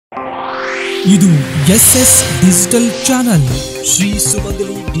ಇದು SS digital channel, Shri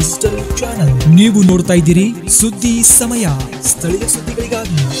ಸುಮಂಗಲಿ digital channel. ನೀವು ನೋಡ್ತಾ ಇದ್ದೀರಿ ಸುದ್ದಿ ಸಮಯ, ಸ್ಥಳೀಯ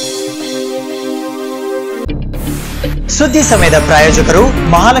ಸುದ್ದಿಗಳಿಗಾಗಿ. ಸುದ್ದಿ ಸಮಯದ ಪ್ರಾಯೋಜಕರು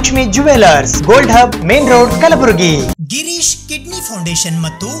Mahalakshmi jewellers, gold hub, main road, Kalaburagi. Girish kidney foundation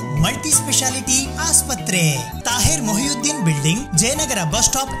ಮತ್ತು ಮಲ್ಟಿ ಸ್ಪೆಷಾಲಿಟಿ ಆಸ್ಪತ್ರೆ, Tahir Mohiuddin building, Jayanagar bus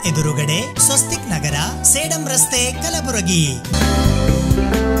stop ಎದುರುಗಡೆ, ಸ್ವಸ್ತಿಕ್ ನಗರ, ಸೇಡಂ ರಸ್ತೆ, ಕಲಬುರಗಿ.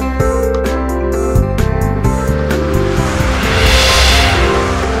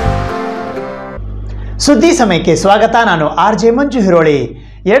 ಸುದ್ದಿ ಸಮಯಕ್ಕೆ ಸ್ವಾಗತ. ನಾನು RJ ಮಂಜು ಹಿರೋಳಿ.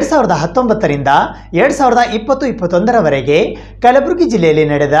 2019ರಿಂದ 2020-21ರವರೆಗೆ ಕಲಬುರಗಿ ಜಿಲ್ಲೆಯಲ್ಲಿ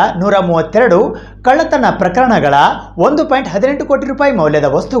ನಡೆದ 132 ಕಳ್ಳತನ ಪ್ರಕರಣಗಳ 1.18 ಕೋಟಿ ರೂಪಾಯಿ ಮೌಲ್ಯದ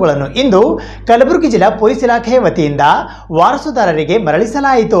ವಸ್ತುಗಳನ್ನು ಇಂದು ಕಲಬುರಗಿ ಜಿಲ್ಲಾ ಪೊಲೀಸ್ ಇಲಾಖೆ ವತಿಯಿಂದ ವಾರಸುದಾರರಿಗೆ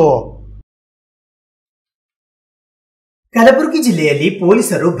ಮರಳಿಸಲಾಯಿತು. ಕಲಬುರಗಿ ಜಿಲ್ಲೆಯಲ್ಲಿ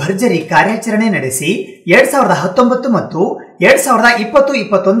ಪೊಲೀಸರು ಭರ್ಜರಿ ಕಾರ್ಯಾಚರಣೆ ನಡೆಸಿ 2019 ಮತ್ತು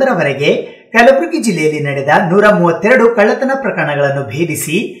 2020-21ರವರೆಗೆ ಕಲಬುರಗಿ ಜಿಲ್ಲೆಯಲ್ಲಿ ನಡೆದ 132 ಕಳ್ಳತನ ಪ್ರಕರಣಗಳನ್ನು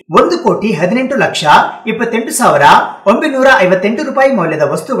ಭೇದಿಸಿ 1,18,28,958 ರೂಪಾಯಿ ಮೌಲ್ಯದ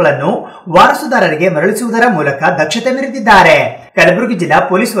ವಸ್ತುಗಳನ್ನು ವಾರಸುದಾರರಿಗೆ ಮರಳಿಸುವುದರ ಮೂಲಕ ದಕ್ಷತೆ ಮೆರೆದಿದ್ದಾರೆ. ಕಲಬುರಗಿ ಜಿಲ್ಲಾ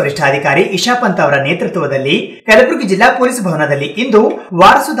ಪೊಲೀಸ್ ವರಿಷ್ಠಾಧಿಕಾರಿ ಇಶಾ ಪಂತ್ ಅವರ ನೇತೃತ್ವದಲ್ಲಿ ಕಲಬುರಗಿ ಜಿಲ್ಲಾ ಪೊಲೀಸ್ ಭವನದಲ್ಲಿ ಇಂದು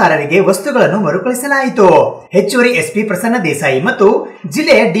ವಾರಸುದಾರರಿಗೆ ವಸ್ತುಗಳನ್ನು ಮರುಕಳಿಸಲಾಯಿತು. ಹೆಚ್ಚುವರಿ ಎಸ್ಪಿ ಪ್ರಸನ್ನ ದೇಸಾಯಿ ಮತ್ತು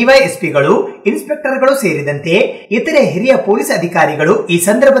ಜಿಲ್ಲೆಯ ಡಿವೈಎಸ್ಪಿಗಳು, ಇನ್ಸ್ಪೆಕ್ಟರ್ಗಳು ಸೇರಿದಂತೆ ಇತರೆ ಹಿರಿಯ ಪೊಲೀಸ್ ಅಧಿಕಾರಿಗಳು ಈ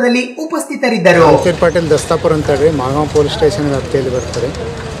ಸಂದರ್ಭದಲ್ಲಿ ಉಪಸ್ಥಿತರಿದ್ದರು. ಪಾಟೀಲ್ ದಸ್ತಾಪುರ ಅಂತ ಹೇಳಿ ಮಾಗಾಂವ್ ಪೊಲೀಸ್ ಸ್ಟೇಷನ್ ವ್ಯಾಪ್ತಿಯಲ್ಲಿ ಬರ್ತಾರೆ.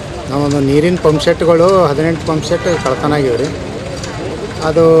 ನಾವೊಂದು ನೀರಿನ ಪಂಪ್ ಸೆಟ್ಗಳು 18 ಪಂಪ್ ಸೆಟ್ ಕಳ್ತನ ಆಗಿವ್ರಿ.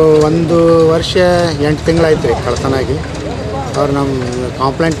 ಅದು 1 ವರ್ಷ 8 ತಿಂಗಳಾಯ್ತು ರೀ ಕಳ್ತನಾಗಿ. ಅವ್ರು ನಮ್ಮ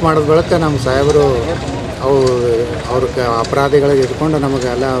ಕಂಪ್ಲೇಂಟ್ ಮಾಡೋದ್ ಬಳಿಕ ನಮ್ಮ ಸಾಹೇಬರು ಅವ್ರ ಅಪರಾಧಿಗಳಿಗೆ ಇಟ್ಕೊಂಡು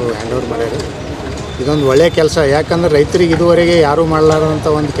ನಮಗೆಲ್ಲ ಹ್ಯಾಂಡ್ ಓವರ್ ಮಾಡ್ಯಾರ. ಇದೊಂದು ಒಳ್ಳೆಯ ಕೆಲಸ, ಯಾಕಂದ್ರೆ ರೈತರಿಗೆ ಇದುವರೆಗೆ ಯಾರೂ ಮಾಡಲಾರಂಥ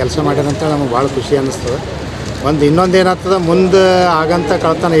ಒಂದು ಕೆಲಸ ಮಾಡ್ಯಾರಂತ ನಮಗೆ ಭಾಳ ಖುಷಿ ಅನ್ನಿಸ್ತದೆ. ಇನ್ನೊಂದು ಏನಾಗ್ತದೆ, ಮುಂದೆ ಆಗಂಥ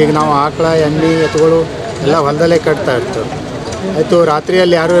ಕಳ್ತನ, ಈಗ ನಾವು ಆಕಳ, ಎಮ್ಮೆ, ಎತ್ತುಗಳು ಎಲ್ಲ ಹೊಲದಲ್ಲೇ ಕಟ್ತಾ ಇರ್ತವೆ. ಆಯಿತು,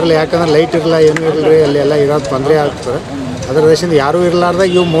 ರಾತ್ರಿಯಲ್ಲಿ ಯಾರೂ ಇರಲ್ಲ, ಯಾಕಂದ್ರೆ ಲೈಟ್ ಇರಲ್ಲ, ಏನೂ ಇರಲಿ, ಅಲ್ಲೆಲ್ಲ ಇರೋದು ತೊಂದರೆ ಆಗ್ತದೆ. ಅದರ ದೇಶದಿಂದ ಯಾರೂ ಇರಲಾರ್ದಾಗ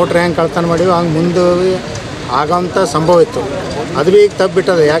ಇವು ಮೋಟ್ರ್ ಹೆಂಗೆ ಕಳ್ತನ ಮಾಡಿವಿ ಹಂಗೆ ಮುಂದೆ ಆಗೋಂಥ ಸಂಭವ ಇತ್ತು. ಅದು ಭೀ ಈಗ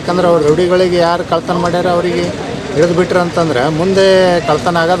ತಪ್ಪಿಬಿಟ್ಟದೆ, ಯಾಕಂದ್ರೆ ಅವ್ರ ರೂಢಿಗಳಿಗೆ ಯಾರು ಕಳ್ತನ ಮಾಡ್ಯಾರ ಅವರಿಗೆ ಹಿಡಿದು ಬಿಟ್ರೆ ಅಂತಂದ್ರೆ ಮುಂದೆ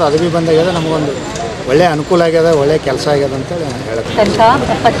ಕಳ್ತನ ಆಗೋದು ಅದು ಭೀ ಬಂದಾಗ್ಯದ. ನಮಗೊಂದು ಒಳ್ಳೆಯ ಅನುಕೂಲ ಆಗ್ಯದ, ಒಳ್ಳೆಯ ಕೆಲಸ ಆಗ್ಯದ ಅಂತ ಹೇಳುತ್ತೆ.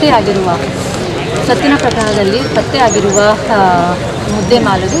 ಪತ್ತೆ ಆಗಿರುವ ಸತ್ತಿನ ಪ್ರಕರಣದಲ್ಲಿ ಪತ್ತೆ ಆಗಿರುವ ಮುದ್ದೆ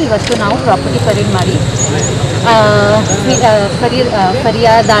ಮಾಲದು ಇವತ್ತು ನಾವು ಪ್ರಾಪರ್ಟಿ ಪರೇಡ್ ಮಾಡಿ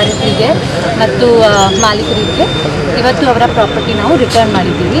ಫರಿಯಾದಾರರಿಗೆ ಮತ್ತು ಮಾಲೀಕರಿಗೆ ಇವತ್ತು ಅವರ ಪ್ರಾಪರ್ಟಿ ನಾವು ರಿಟರ್ನ್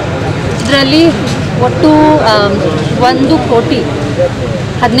ಮಾಡಿದ್ದೀವಿ. ಇದರಲ್ಲಿ ಒಟ್ಟು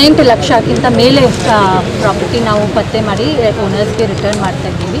 1,18,00,000ಕ್ಕಿಂತ ಮೇಲೆ ಪ್ರಾಪರ್ಟಿ ನಾವು ಪತ್ತೆ ಮಾಡಿ ಓನರ್ಸ್ಗೆ ರಿಟರ್ನ್ ಮಾಡ್ತಾ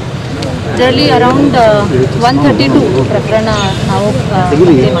ಇದ್ದೀವಿ. ಇದರಲ್ಲಿ ಅರೌಂಡ್ 132 ಪ್ರಕರಣ ನಾವು ಪತ್ತೆ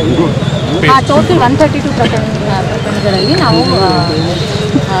ಮಾಡಿದ್ದೀವಿ. ಟೋಟಲ್ 132 ಪ್ರಕರಣಗಳಲ್ಲಿ ನಾವು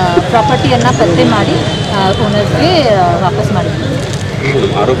ಪ್ರಾಪರ್ಟಿಯನ್ನು ಪತ್ತೆ ಮಾಡಿ ಓನರ್ಸ್ಗೆ ವಾಪಸ್ ಮಾಡಿದ್ದೀವಿ.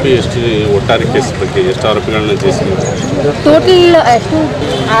 ಆರೋಪಿ ಎಷ್ಟು, ಒಟ್ಟಾರೆ ಕೇಸ್ ಬಗ್ಗೆ ಎಷ್ಟು ಆರೋಪಿಗಳನ್ನ ಟೋಟಲ್ ಎಷ್ಟು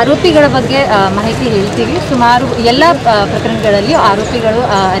ಆರೋಪಿಗಳ ಬಗ್ಗೆ ಮಾಹಿತಿ ಹೇಳ್ತೀವಿ. ಸುಮಾರು ಎಲ್ಲ ಪ್ರಕರಣಗಳಲ್ಲಿ ಆರೋಪಿಗಳು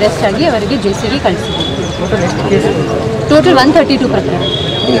ಅರೆಸ್ಟ್ ಆಗಿ ಅವರಿಗೆ ಜೈಸಿಗೆ ಕಳಿಸಿದ್ದೀವಿ. ಟೋಟಲ್ 132 ಪ್ರಕರಣ.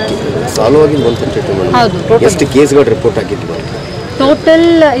 ಸಾಲವಾಗಿ 132. ಹೌದು. ಎಷ್ಟು ಕೇಸ್ಗಳು ರಿಪೋರ್ಟ್ ಆಗಿತ್ತು ಟೋಟಲ್?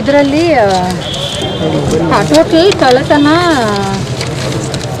 ಇದರಲ್ಲಿ ಟೋಟಲ್ ಕಳ್ಳತನ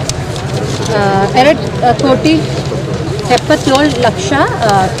 2,77,00,000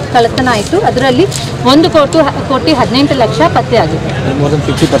 ಕಳ್ಳತನ ಆಯಿತು. ಅದರಲ್ಲಿ 1,18,00,000 ಪತ್ತೆ ಆಗಿದೆ. More than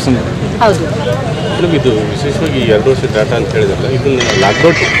 50%. ಹೌದು. ಇದು ವಿಶೇಷವಾಗಿ 2 ವರ್ಷ ಡಾಟಾ ಅಂತ ಹೇಳಿದ್ರಲ್ಲ, ಇದನ್ನು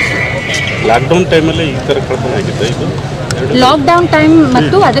ಲಾಕ್ಡೌನ್ ಟೈಮಲ್ಲಿ ಈ ಥರ ಕಳ್ಳತನ ಆಗಿತ್ತು. ಇದು ಲಾಕ್ಡೌನ್ ಟೈಮ್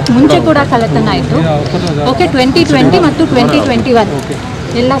ಮತ್ತು ಅದಕ್ಕೆ ಮುಂಚೆ ಕೂಡ ಕಳ್ಳತನ ಆಯಿತು. 2020 ಮತ್ತು 2021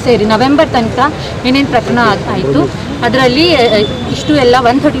 ಎಲ್ಲ ಸೇರಿ ನವೆಂಬರ್ ತನಕ ಏನೇನು ಪ್ರಕರಣ ಆಯಿತು ಅದರಲ್ಲಿ ಇಷ್ಟು ಎಲ್ಲ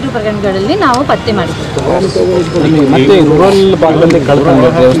 132 ಪ್ರಕರಣಗಳಲ್ಲಿ ನಾವು ಪತ್ತೆ ಮಾಡಿದ್ದೀವಿ. ಮತ್ತೆ ರೂರಲ್ ಭಾಗದಲ್ಲಿ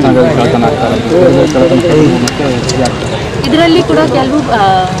ಇದರಲ್ಲಿ ಕೂಡ ಕೆಲವು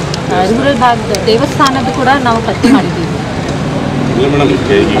ರೂರಲ್ ಭಾಗದ ದೇವಸ್ಥಾನದ ಕೂಡ ನಾವು ಪತ್ತೆ ಮಾಡಿದ್ದೀವಿ.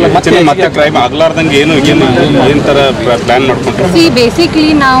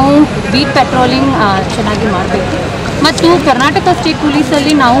 ಬೇಸಿಕ್ಲಿ ನಾವು ಬೀಟ್ ಪೆಟ್ರೋಲಿಂಗ್ ಚೆನ್ನಾಗಿ ಮಾಡಬೇಕು ಮತ್ತು ಕರ್ನಾಟಕ ಸ್ಟೇಟ್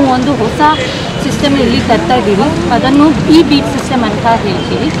ಪೊಲೀಸಲ್ಲಿ ನಾವು ಒಂದು ಹೊಸ ಸಿಸ್ಟಮ್ ಇಲ್ಲಿ ತರ್ತಾ ಇದ್ದೀವಿ. ಅದನ್ನು ಬೀಟ್ ಸಿಸ್ಟಮ್ ಅಂತ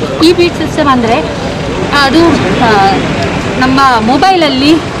ಹೇಳ್ತೀವಿ. ಬೀಟ್ ಸಿಸ್ಟಮ್ ಅಂದರೆ ಅದು ನಮ್ಮ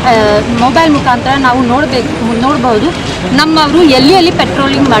ಮೊಬೈಲ್ ಮುಖಾಂತರ ನಾವು ನೋಡ್ಬೋದು ನಮ್ಮವರು ಎಲ್ಲಿ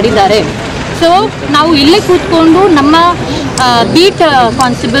ಪೆಟ್ರೋಲಿಂಗ್ ಮಾಡಿದ್ದಾರೆ. ಸೊ ನಾವು ಇಲ್ಲೇ ಕೂತ್ಕೊಂಡು ನಮ್ಮ ಬೀಟ್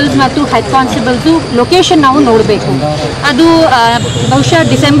ಕಾನ್ಸ್ಟೇಬಲ್ಸ್ ಮತ್ತು ಹೆಡ್ ಕಾನ್ಸ್ಟೇಬಲ್ಸು ಲೊಕೇಶನ್ ನಾವು ನೋಡಬೇಕು. ಅದು ಬಹುಶಃ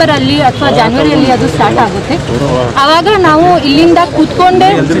ಡಿಸೆಂಬರಲ್ಲಿ ಅಥವಾ ಜಾನ್ವರಿಯಲ್ಲಿ ಅದು ಸ್ಟಾರ್ಟ್ ಆಗುತ್ತೆ. ಆವಾಗ ನಾವು ಇಲ್ಲಿಂದ ಕೂತ್ಕೊಂಡೇ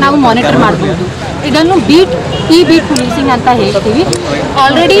ನಾವು ಮಾನಿಟರ್ ಮಾಡ್ಬೋದು. ಇದನ್ನು ಬೀಟ್ ಪೊಲೀಸಿಂಗ್ ಅಂತ ಹೇಳ್ತೀವಿ.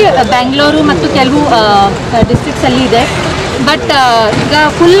 ಆಲ್ರೆಡಿ ಬೆಂಗಳೂರು ಮತ್ತು ಕೆಲವು ಡಿಸ್ಟ್ರಿಕ್ಟ್ಸಲ್ಲಿ ಇದೆ. ಬಟ್ ಈಗ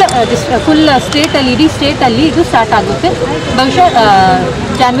ಫುಲ್ ಸ್ಟೇಟಲ್ಲಿ, ಇಡೀ ಸ್ಟೇಟಲ್ಲಿ ಇದು ಸ್ಟಾರ್ಟ್ ಆಗುತ್ತೆ. ಬಹುಶಃ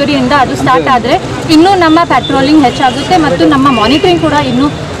ಜಾನ್ವರಿಯಿಂದ ಅದು ಸ್ಟಾರ್ಟ್ ಆದರೆ ಇನ್ನೂ ನಮ್ಮ ಪೆಟ್ರೋಲಿಂಗ್ ಹೆಚ್ಚಾಗುತ್ತೆ ಮತ್ತು ನಮ್ಮ ಮಾನಿಟರಿಂಗ್ ಕೂಡ ಇನ್ನೂ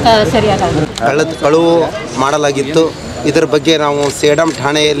ಸರಿಯಾಗುತ್ತೆ. ಕಳುವು ಮಾಡಲಾಗಿತ್ತು. ಇದರ ಬಗ್ಗೆ ನಾವು ಸೇಡಂ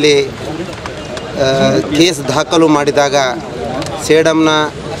ಠಾಣೆಯಲ್ಲಿ ಕೇಸ್ ದಾಖಲು ಮಾಡಿದಾಗ ಸೇಡಂನ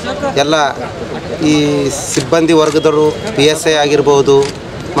ಎಲ್ಲ ಈ ಸಿಬ್ಬಂದಿ ವರ್ಗದವರು PSI ಆಗಿರ್ಬೋದು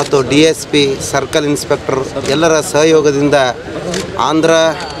ಮತ್ತು DSP, ಸರ್ಕಲ್ ಇನ್ಸ್ಪೆಕ್ಟರ್ ಎಲ್ಲರ ಸಹಯೋಗದಿಂದ ಆಂಧ್ರ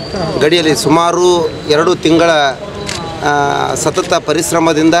ಗಡಿಯಲ್ಲಿ ಸುಮಾರು 2 ತಿಂಗಳ ಸತತ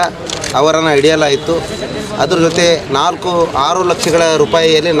ಪರಿಶ್ರಮದಿಂದ ಅವರನ್ನು ಹಿಡಿಯಲಾಯಿತು. ಅದರ ಜೊತೆ 6 ಲಕ್ಷಗಳ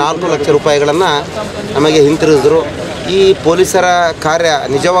ರೂಪಾಯಿಯಲ್ಲಿ 4 ಲಕ್ಷ ರೂಪಾಯಿಗಳನ್ನು ನಮಗೆ ಹಿಂತಿರುಗಿದ್ರು. ಈ ಪೊಲೀಸರ ಕಾರ್ಯ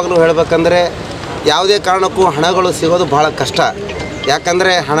ನಿಜವಾಗಲೂ ಹೇಳಬೇಕಂದ್ರೆ ಯಾವುದೇ ಕಾರಣಕ್ಕೂ ಹಣಗಳು ಸಿಗೋದು ಭಾಳ ಕಷ್ಟ.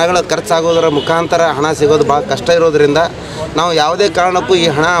 ಯಾಕಂದರೆ ಹಣಗಳು ಖರ್ಚಾಗೋದರ ಮುಖಾಂತರ ಹಣ ಸಿಗೋದು ಭಾಳ ಕಷ್ಟ ಇರೋದರಿಂದ ನಾವು ಯಾವುದೇ ಕಾರಣಕ್ಕೂ ಈ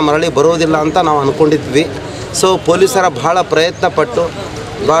ಹಣ ಮರಳಿ ಬರೋದಿಲ್ಲ ಅಂತ ನಾವು ಅಂದ್ಕೊಂಡಿದ್ವಿ. ಸೊ ಪೊಲೀಸರ ಭಾಳ ಪ್ರಯತ್ನ ಪಟ್ಟು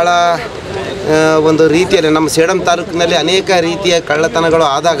ಭಾಳ ಒಂದು ರೀತಿಯಲ್ಲಿ ನಮ್ಮ ಸೇಡಂ ತಾಲೂಕಿನಲ್ಲಿ ಅನೇಕ ರೀತಿಯ ಕಳ್ಳತನಗಳು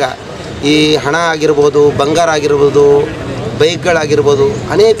ಆದಾಗ ಈ ಹಣ ಆಗಿರ್ಬೋದು, ಬಂಗಾರ ಆಗಿರ್ಬೋದು, ಬೈಕ್ಗಳಾಗಿರ್ಬೋದು,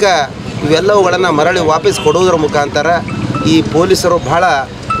 ಅನೇಕ ಇವೆಲ್ಲವುಗಳನ್ನು ಮರಳಿ ವಾಪಸ್ ಕೊಡುವುದರ ಮುಖಾಂತರ ಈ ಪೊಲೀಸರು ಭಾಳ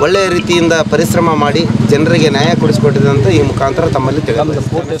ಒಳ್ಳೆಯ ರೀತಿಯಿಂದ ಪರಿಶ್ರಮ ಮಾಡಿ ಜನರಿಗೆ ನ್ಯಾಯ ಕೊಡಿಸಿಕೊಟ್ಟಿದೆ ಅಂತ ಈ ಮುಖಾಂತರ ತಮ್ಮಲ್ಲಿ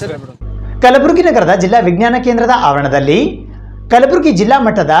ತಿಳಿಸಿದೆ. ಕಲಬುರಗಿ ನಗರದ ಜಿಲ್ಲಾ ವಿಜ್ಞಾನ ಕೇಂದ್ರದ ಆವರಣದಲ್ಲಿ ಕಲಬುರಗಿ ಜಿಲ್ಲಾ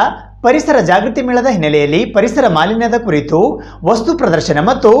ಮಟ್ಟದ ಪರಿಸರ ಜಾಗೃತಿ ಮೇಳದ ಹಿನ್ನೆಲೆಯಲ್ಲಿ ಪರಿಸರ ಮಾಲಿನ್ಯದ ಕುರಿತು ವಸ್ತು ಪ್ರದರ್ಶನ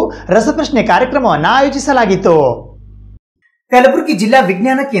ಮತ್ತು ರಸಪ್ರಶ್ನೆ ಕಾರ್ಯಕ್ರಮವನ್ನು ಆಯೋಜಿಸಲಾಗಿತ್ತು. ಕಲಬುರಗಿ ಜಿಲ್ಲಾ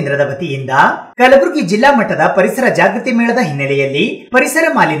ವಿಜ್ಞಾನ ಕೇಂದ್ರದ ವತಿಯಿಂದ ಕಲಬುರಗಿ ಜಿಲ್ಲಾ ಮಟ್ಟದ ಪರಿಸರ ಜಾಗೃತಿ ಮೇಳದ ಹಿನ್ನೆಲೆಯಲ್ಲಿ ಪರಿಸರ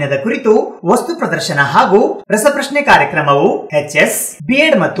ಮಾಲಿನ್ಯದ ಕುರಿತು ವಸ್ತು ಪ್ರದರ್ಶನ ಹಾಗೂ ರಸಪ್ರಶ್ನೆ ಕಾರ್ಯಕ್ರಮವು HS,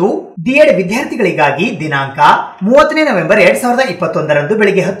 B.Ed ಮತ್ತು D.Ed ವಿದ್ಯಾರ್ಥಿಗಳಿಗಾಗಿ ದಿನಾಂಕ 30 ನವೆಂಬರ್ 2021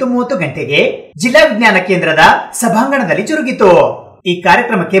 ಬೆಳಗ್ಗೆ 10:30 ಗಂಟೆಗೆ ಜಿಲ್ಲಾ ವಿಜ್ಞಾನ ಕೇಂದ್ರದ ಸಭಾಂಗಣದಲ್ಲಿ ಜರುಗಿತು. ಈ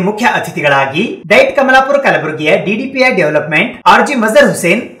ಕಾರ್ಯಕ್ರಮಕ್ಕೆ ಮುಖ್ಯ ಅತಿಥಿಗಳಾಗಿ ಡೈಟ್ ಕಮಲಾಪುರ ಕಲಬುರಗಿಯ DDPI ಡೆವಲಪ್ಮೆಂಟ್ RG ಮಜರ್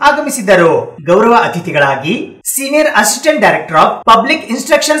ಹುಸೇನ್ ಆಗಮಿಸಿದ್ದರು. ಗೌರವ ಅತಿಥಿಗಳಾಗಿ senior assistant director of public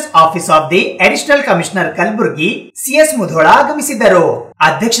instructions office of the additional commissioner Kalaburagi CS Mudhol ಆಗಮಿಸಿದ್ದರು.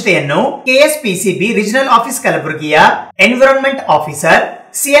 ಅಧ್ಯಕ್ಷತೆಯನ್ನು KSPCB ರೀಜನಲ್ ಆಫೀಸ್ ಕಲಬುರಗಿಯ ಎನ್ವಿರಾನ್ಮೆಂಟ್ ಆಫೀಸರ್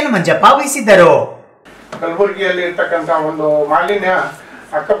CN ಮಂಜಪ್ಪ ವಹಿಸಿದ್ದರು. ಕಲಬುರಗಿಯಲ್ಲಿ ಇರ್ತಕ್ಕಂಥ ಒಂದು ಮಾಲಿನ್ಯ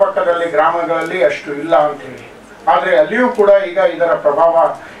ಅಕ್ಕಪಕ್ಕದಲ್ಲಿ ಗ್ರಾಮಗಳಲ್ಲಿ ಅಷ್ಟು ಇಲ್ಲ ಅಂತ ಹೇಳಿ, ಆದರೆ ಅಲ್ಲಿಯೂ ಕೂಡ ಈಗ ಇದರ ಪ್ರಭಾವ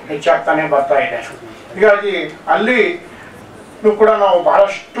ಹೆಚ್ಚಾಗ್ತಾನೆ ಬರ್ತಾ ಇದೆ. ಹೀಗಾಗಿ ಅಲ್ಲಿ ಕೂಡ ನಾವು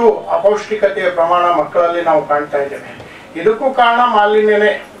ಬಹಳಷ್ಟು ಅಪೌಷ್ಟಿಕತೆಯ ಪ್ರಮಾಣ ಮಕ್ಕಳಲ್ಲಿ ನಾವು ಕಾಣ್ತಾ ಇದ್ದೇವೆ. ಇದಕ್ಕೂ ಕಾರಣ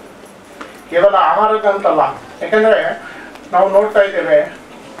ಮಾಲಿನ್ಯನೇ, ಕೇವಲ ಆಹಾರದಂತಲ್ಲ. ಯಾಕಂದ್ರೆ ನಾವು ನೋಡ್ತಾ ಇದ್ದೇವೆ,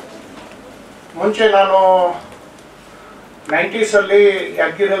 ಮುಂಚೆ ನಾನು 90s ಅಲ್ಲಿ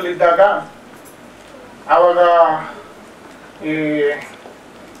ಯಾದಗಿರಲ್ಲಿದ್ದಾಗ ಆವಾಗ ಈ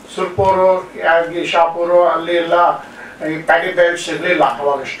ಸುರ್ಪೂರು, ಯಾದಗಿರಿ, ಶಾಪೂರು ಅಲ್ಲಿ ಎಲ್ಲ ಈ ಪ್ಯಾಡಿ ಬೆಲ್ಟ್ಸ್ ಇರಲಿಲ್ಲ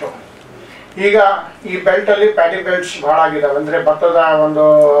ಅವಾಗಷ್ಟು. ಈಗ ಈ ಬೆಲ್ಟಲ್ಲಿ ಪ್ಯಾಡಿ ಬೆಲ್ಟ್ಸ್ ಭಾಳ ಆಗಿದ್ದಾವೆ. ಅಂದರೆ ಭತ್ತದ ಒಂದು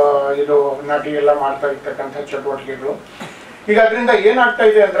ಇದು ನಾಟಿ ಎಲ್ಲ ಮಾಡ್ತಾ ಇರ್ತಕ್ಕಂಥ ಚಟುವಟಿಕೆಗಳು. ಈಗ ಅದರಿಂದ ಏನಾಗ್ತಾ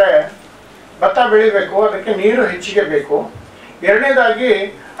ಇದೆ ಅಂದರೆ, ಭತ್ತ ಬೆಳಿಬೇಕು, ಅದಕ್ಕೆ ನೀರು ಹೆಚ್ಚಿಗೆ ಬೇಕು. ಎರಡನೇದಾಗಿ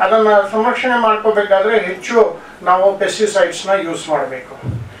ಅದನ್ನು ಸಂರಕ್ಷಣೆ ಮಾಡ್ಕೋಬೇಕಾದ್ರೆ ಹೆಚ್ಚು ನಾವು ಪೆಸ್ಟಿಸೈಡ್ಸ್ನ ಯೂಸ್ ಮಾಡಬೇಕು.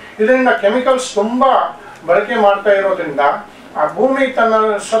 ಇದರಿಂದ ಕೆಮಿಕಲ್ಸ್ ತುಂಬ ಬಳಕೆ ಮಾಡ್ತಾ ಇರೋದ್ರಿಂದ ಆ ಭೂಮಿ ತನ್ನ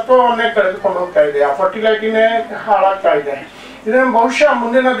ಸತ್ವವನ್ನೇ ಕಳೆದುಕೊಂಡು ಹೋಗ್ತಾ ಇದೆ, ಆ ಫರ್ಟಿಲೈಟಿನೇ ಹಾಳಾಗ್ತಾ ಇದೆ. ಇದನ್ನು ಬಹುಶಃ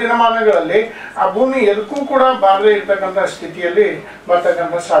ಮುಂದಿನ ದಿನಮಾನಗಳಲ್ಲಿ ಆ ಭೂಮಿ ಎದಕ್ಕೂ ಕೂಡ ಬಾರದೇ ಇರ್ತಕ್ಕಂಥ ಸ್ಥಿತಿಯಲ್ಲಿ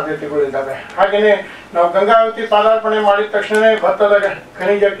ಬರ್ತಕ್ಕಂಥ ಸಾಧ್ಯತೆಗಳಿದ್ದಾವೆ. ಹಾಗೆಯೇ ನಾವು ಗಂಗಾವತಿ ಪಾದಾರ್ಪಣೆ ಮಾಡಿದ ತಕ್ಷಣ ಭತ್ತದ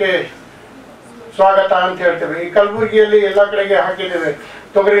ಖನಿಜಕ್ಕೆ ಸ್ವಾಗತ ಅಂತ ಹೇಳ್ತೇವೆ. ಈ ಕಲಬುರಗಿಯಲ್ಲಿ ಎಲ್ಲ ಕಡೆಗೆ ಹಾಕಿದ್ದೇವೆ,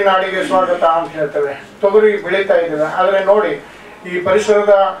 ತೊಗರಿ ನಾಡಿಗೆ ಸ್ವಾಗತ ಅಂತ ಹೇಳ್ತೇವೆ, ತೊಗರಿ ಬೆಳೀತಾ ಇದ್ದೇವೆ. ಆದರೆ ನೋಡಿ, ಈ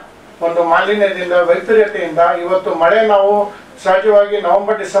ಪರಿಸರದ ಒಂದು ಮಾಲಿನ್ಯದಿಂದ, ವೈಪರೀತ್ಯತೆಯಿಂದ ಇವತ್ತು ಮಳೆ ನಾವು ಸಹಜವಾಗಿ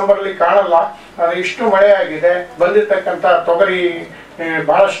ನವೆಂಬರ್ ಡಿಸೆಂಬರ್ಲಿ ಕಾಣಲ್ಲ, ಆದರೆ ಇಷ್ಟು ಮಳೆ ಆಗಿದೆ. ಬಂದಿರತಕ್ಕಂಥ ತೊಗರಿ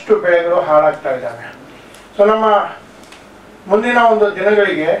ಬಹಳಷ್ಟು ಬೆಳೆಗಳು ಹಾಳಾಗ್ತಾ ಇದ್ದಾವೆ. ಸೊ ನಮ್ಮ ಮುಂದಿನ ಒಂದು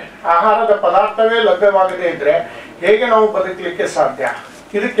ದಿನಗಳಿಗೆ ಆಹಾರದ ಪದಾರ್ಥವೇ ಲಭ್ಯವಾಗದೇ ಇದ್ರೆ ಹೇಗೆ ನಾವು ಬದುಕಲಿಕ್ಕೆ ಸಾಧ್ಯ?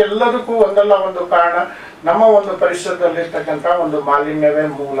 ಇದಕ್ಕೆಲ್ಲದಕ್ಕೂ ಒಂದಲ್ಲ ಒಂದು ಕಾರಣ ನಮ್ಮ ಒಂದು ಪರಿಸರದಲ್ಲಿರ್ತಕ್ಕಂಥ ಒಂದು ಮಾಲಿನ್ಯವೇ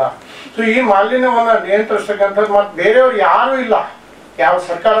ಮೂಲ. ಸೊ ಈ ಮಾಲಿನ್ಯವನ್ನು ನಿಯಂತ್ರಿಸ್ತಕ್ಕಂಥದ್ದು ಮತ್ತು ಬೇರೆಯವ್ರು ಯಾರೂ ಇಲ್ಲ, ಯಾವ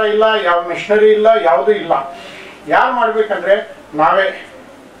ಸರ್ಕಾರ ಇಲ್ಲ, ಯಾವ ಮಿಷನರಿ ಇಲ್ಲ, ಯಾವುದೂ ಇಲ್ಲ. ಯಾರು ಮಾಡಬೇಕಂದ್ರೆ ನಾವೇ.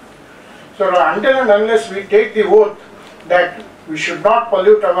 So until and unless we take the oath that we should not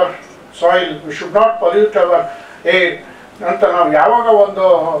pollute our soil, we should not pollute our air ಅಂತ ನಾವು ಯಾವಾಗ ಒಂದು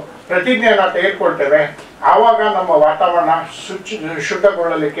ಪ್ರತಿಜ್ಞೆಯನ್ನು ತೆಗೆದುಕೊಳ್ತೇವೆ, ಆವಾಗ ನಮ್ಮ ವಾತಾವರಣ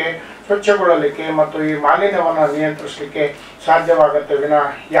ಶುದ್ಧಗೊಳ್ಳಲಿಕ್ಕೆ, ಸ್ವಚ್ಛಗೊಳ್ಳಲಿಕ್ಕೆ ಮತ್ತು ಈ ಮಾಲಿನ್ಯವನ್ನು ನಿಯಂತ್ರಿಸಲಿಕ್ಕೆ ಸಾಧ್ಯವಾಗುತ್ತೆ ವಿನ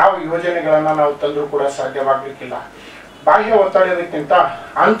ಯಾವ ಯೋಜನೆಗಳನ್ನು ನಾವು ತಂದರೂ ಕೂಡ ಸಾಧ್ಯವಾಗಲಿಕ್ಕಿಲ್ಲ. ಬಾಹ್ಯ ಒತ್ತಡಕ್ಕಿಂತ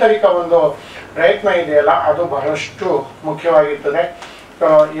ಆಂತರಿಕ ಒಂದು ಪ್ರಯತ್ನ ಇದೆಯಲ್ಲ, ಅದು ಬಹಳಷ್ಟು ಮುಖ್ಯವಾಗಿರ್ತದೆ.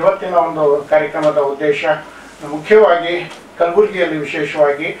 ಇವತ್ತಿನ ಒಂದು ಕಾರ್ಯಕ್ರಮದ ಉದ್ದೇಶ ಮುಖ್ಯವಾಗಿ ಕಲಬುರಗಿಯಲ್ಲಿ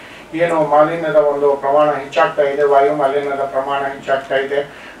ವಿಶೇಷವಾಗಿ ಏನು ಮಾಲಿನ್ಯದ ಒಂದು ಪ್ರಮಾಣ ಹೆಚ್ಚಾಗ್ತಾ ಇದೆ, ವಾಯು ಮಾಲಿನ್ಯದ ಪ್ರಮಾಣ ಹೆಚ್ಚಾಗ್ತಾ ಇದೆ,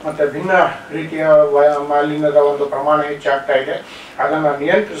 ಮತ್ತು ಭಿನ್ನ ರೀತಿಯ ಮಾಲಿನ್ಯದ ಒಂದು ಪ್ರಮಾಣ ಹೆಚ್ಚಾಗ್ತಾ ಇದೆ. ಅದನ್ನು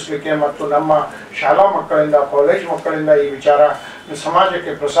ನಿಯಂತ್ರಿಸಲಿಕ್ಕೆ ಮತ್ತು ನಮ್ಮ ಶಾಲಾ ಮಕ್ಕಳಿಂದ, ಕಾಲೇಜ್ ಮಕ್ಕಳಿಂದ ಈ ವಿಚಾರ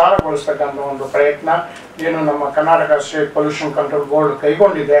ಸಮಾಜಕ್ಕೆ ಪ್ರಸಾರಗೊಳಿಸ್ತಕ್ಕಂಥ ಒಂದು ಪ್ರಯತ್ನ ಏನು ನಮ್ಮ Karnataka state pollution control board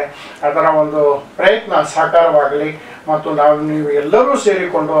ಕೈಗೊಂಡಿದೆ, ಅದರ ಒಂದು ಪ್ರಯತ್ನ ಸಾಕಾರವಾಗಲಿ ಮತ್ತು ನೀವು ಎಲ್ಲರೂ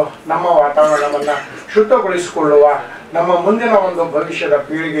ಸೇರಿಕೊಂಡು ನಮ್ಮ ವಾತಾವರಣವನ್ನು ಶುದ್ಧಗೊಳಿಸಿಕೊಳ್ಳುವ, ನಮ್ಮ ಮುಂದಿನ ಒಂದು ಭವಿಷ್ಯದ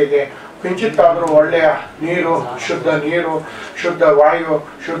ಪೀಳಿಗೆಗೆ ಕಿಂಚಿತ್ತಾದರೂ ಒಳ್ಳೆಯ ನೀರು, ಶುದ್ಧ ವಾಯು,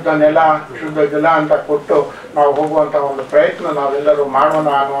 ಶುದ್ಧ ನೆಲ, ಶುದ್ಧ ಜಲ ಅಂತ ಕೊಟ್ಟು ನಾವು ಹೋಗುವಂಥ ಒಂದು ಪ್ರಯತ್ನ ನಾವೆಲ್ಲರೂ ಮಾಡೋಣ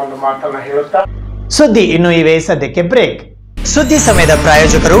ಅನ್ನೋ ಒಂದು ಮಾತನ್ನು ಹೇಳುತ್ತಾ ಸುದ್ದಿ ಇನ್ನು ಇವೆ ಸದ್ಯಕ್ಕೆ ಬ್ರೇಕ್. ಸುದ್ದಿ ಸಮಯದ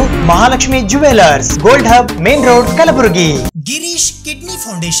ಪ್ರಾಯೋಜಕರು Mahalakshmi jewellers, gold hub, main road, Kalaburagi. Girish kidney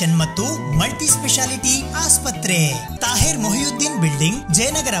foundation ಮತ್ತು ಮಲ್ಟಿ ಸ್ಪೆಷಾಲಿಟಿ ಆಸ್ಪತ್ರೆ, Tahir Mohiuddin building,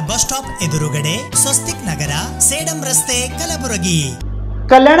 Jayanagar bus stop ಎದುರುಗಡೆ, ಸ್ವಸ್ತಿಕ್ ನಗರ, ಸೇಡಂ ರಸ್ತೆ, ಕಲಬುರಗಿ.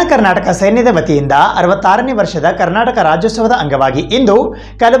 ಕಲ್ಯಾಣ ಕರ್ನಾಟಕ ಸೈನ್ಯದ ವತಿಯಿಂದ 66ನೇ ವರ್ಷದ ಕರ್ನಾಟಕ ರಾಜ್ಯೋತ್ಸವದ ಅಂಗವಾಗಿ ಇಂದು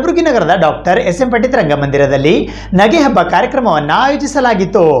ಕಲಬುರಗಿ ನಗರದ ಡಾಕ್ಟರ್ ಎಸ್.ಎಂ. ಪಂಡಿತ್ ರಂಗಮಂದಿರದಲ್ಲಿ ನಗೆ ಹಬ್ಬ ಕಾರ್ಯಕ್ರಮವನ್ನು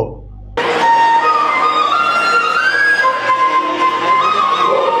ಆಯೋಜಿಸಲಾಗಿತ್ತು.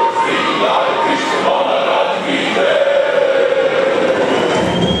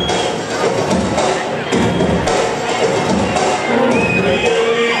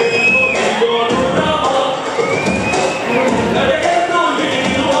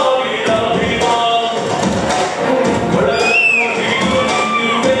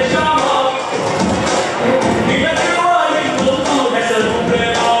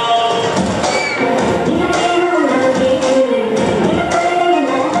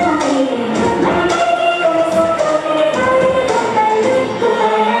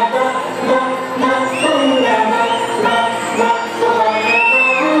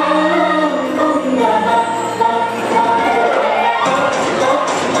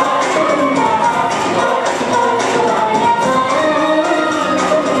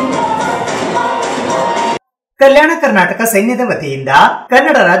 ಕಲ್ಯಾಣ ಕರ್ನಾಟಕ ಸೈನ್ಯದ ವತಿಯಿಂದ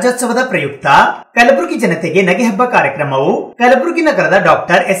ಕನ್ನಡ ರಾಜ್ಯೋತ್ಸವದ ಪ್ರಯುಕ್ತ ಕಲಬುರಗಿ ಜನತೆಗೆ ನಗೆ ಹಬ್ಬ ಕಾರ್ಯಕ್ರಮವು ಕಲಬುರಗಿ ನಗರದ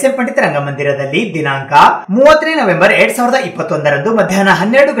ಡಾಕ್ಟರ್ ಎಸ್.ಎಂ. ಪಂಡಿತ್ ರಂಗಮಂದಿರದಲ್ಲಿ ದಿನಾಂಕ 30 ನವೆಂಬರ್ 2021 ಮಧ್ಯಾಹ್ನ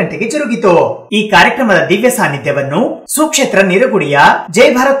 12 ಗಂಟೆಗೆ ಜರುಗಿತು. ಈ ಕಾರ್ಯಕ್ರಮದ ದಿವ್ಯ ಸಾನ್ನಿಧ್ಯವನ್ನು ಸುಕ್ಷೇತ್ರ ನಿರಗುಡಿಯ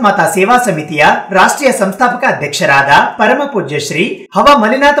ಜೈ ಭಾರತ್ ಮಾತಾ ಸೇವಾ ಸಮಿತಿಯ ರಾಷ್ಟ್ರೀಯ ಸಂಸ್ಥಾಪಕ ಅಧ್ಯಕ್ಷರಾದ ಪರಮ ಪೂಜ್ಯ ಶ್ರೀ ಹವ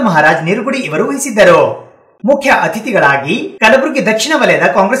ಮಲ್ಲಿನಾಥ ಮಹಾರಾಜ್ ನಿರಗುಡಿ ಇವರು ವಹಿಸಿದ್ದರು. ಮುಖ್ಯ ಅತಿಥಿಗಳಾಗಿ ಕಲಬುರಗಿ ದಕ್ಷಿಣ ವಲಯದ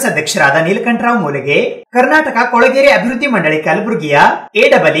ಕಾಂಗ್ರೆಸ್ ಅಧ್ಯಕ್ಷರಾದ ನೀಲಕಂಠರಾವ್ ಮೂಲೆಗೆ, ಕರ್ನಾಟಕ ಕೊಳಗೇರಿ ಅಭಿವೃದ್ಧಿ ಮಂಡಳಿ ಕಲಬುರಗಿಯ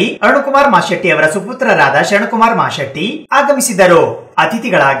ಎಡಬಲಿ ಅರುಣಕುಮಾರ್ ಮಾಶೆಟ್ಟಿ ಅವರ ಸುಪುತ್ರರಾದ ಶರಣಕುಮಾರ್ ಮಾಶೆಟ್ಟಿ ಆಗಮಿಸಿದರು.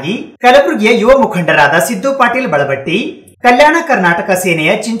 ಅತಿಥಿಗಳಾಗಿ ಕಲಬುರಗಿಯ ಯುವ ಮುಖಂಡರಾದ ಸಿದ್ದು ಪಾಟೀಲ್ ಬಳಬಟ್ಟಿ, ಕಲ್ಯಾಣ ಕರ್ನಾಟಕ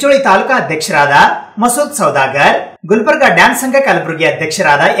ಸೇನೆಯ ಚಿಂಚೋಳಿ ತಾಲೂಕಾ ಅಧ್ಯಕ್ಷರಾದ ಮಸೂದ್ ಸೌದಾಗರ್, ಗುಲ್ಬರ್ಗಾ ಡ್ಯಾನ್ಸ್ ಸಂಘ ಕಲಬುರಗಿ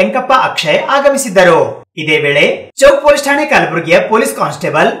ಅಧ್ಯಕ್ಷರಾದ ಯಂಕಪ್ಪ ಅಕ್ಷಯ್ ಆಗಮಿಸಿದ್ದರು. ಇದೇ ವೇಳೆ ಚೌಕ್ ಪೊಲೀಸ್ ಠಾಣೆ ಕಲಬುರಗಿಯ ಪೊಲೀಸ್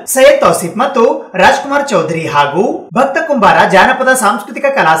ಕಾನ್ಸ್ಟೇಬಲ್ ಸೈಯದ್ ತೌಸಿಫ್ ಮತ್ತು ರಾಜ್ಕುಮಾರ್ ಚೌಧರಿ ಹಾಗೂ ಭಕ್ತ ಕುಂಬಾರ ಜಾನಪದ ಸಾಂಸ್ಕೃತಿಕ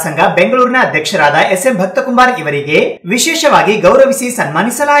ಕಲಾ ಸಂಘ ಬೆಂಗಳೂರಿನ ಅಧ್ಯಕ್ಷರಾದ ಎಸ್.ಎಂ. ಭಕ್ತ ಕುಂಬಾರ್ ಇವರಿಗೆ ವಿಶೇಷವಾಗಿ ಗೌರವಿಸಿ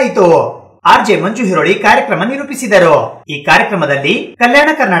ಸನ್ಮಾನಿಸಲಾಯಿತು. ಆರ್.ಜೆ. ಮಂಜು ಹಿರೋಳಿ ಕಾರ್ಯಕ್ರಮ ನಿರೂಪಿಸಿದರು. ಈ ಕಾರ್ಯಕ್ರಮದಲ್ಲಿ ಕಲ್ಯಾಣ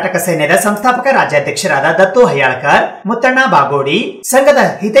ಕರ್ನಾಟಕ ಸೈನ್ಯದ ಸಂಸ್ಥಾಪಕ ರಾಜ್ಯಾಧ್ಯಕ್ಷರಾದ ದತ್ತು ಹಯ್ಯಾಳ್ಕರ್, ಮುತ್ತಣ್ಣ ಬಾಗೋಡಿ, ಸಂಘದ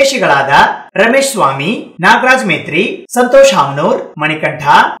ಹಿತೈಷಿಗಳಾದ ರಮೇಶ್ ಸ್ವಾಮಿ, ನಾಗರಾಜ್ ಮೇತ್ರಿ, ಸಂತೋಷ್ ಹಾಮ್ನೂರ್, ಮಣಿಕಂಠ,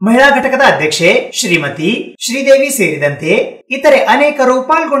 ಮಹಿಳಾ ಘಟಕದ ಅಧ್ಯಕ್ಷೆ ಶ್ರೀಮತಿ ಶ್ರೀದೇವಿ ಸೇರಿದಂತೆ ಇತರೆ ಅನೇಕರು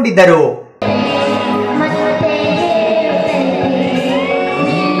ಪಾಲ್ಗೊಂಡಿದ್ದರು.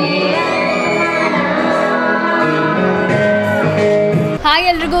 ಹಾಯ್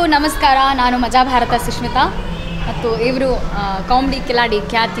ಎಲ್ರಿಗೂ ನಮಸ್ಕಾರ. ನಾನು ಮಜಾ ಭಾರತ ಸುಷ್ಮಿತಾ ಮತ್ತು ಇವರು ಕಾಮಿಡಿ ಕಿಲಾಡಿ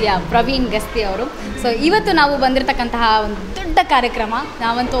ಖ್ಯಾತಿಯ ಪ್ರವೀಣ್ ಗಸ್ತಿ ಅವರು. ಸೊ ಇವತ್ತು ನಾವು ಬಂದಿರತಕ್ಕಂತಹ ಒಂದು ದೊಡ್ಡ ಕಾರ್ಯಕ್ರಮ.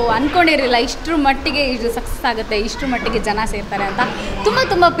 ನಾವಂತೂ ಅಂದ್ಕೊಂಡಿರಲಿಲ್ಲ ಇಷ್ಟರ ಮಟ್ಟಿಗೆ ಇದು ಸಕ್ಸಸ್ ಆಗುತ್ತೆ, ಇಷ್ಟರ ಮಟ್ಟಿಗೆ ಜನ ಸೇರ್ತಾರೆ ಅಂತ.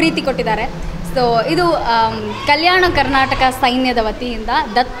 ತುಂಬ ಪ್ರೀತಿ ಕೊಟ್ಟಿದ್ದಾರೆ. ಸೊ ಇದು ಕಲ್ಯಾಣ ಕರ್ನಾಟಕ ಸೈನ್ಯದ ವತಿಯಿಂದ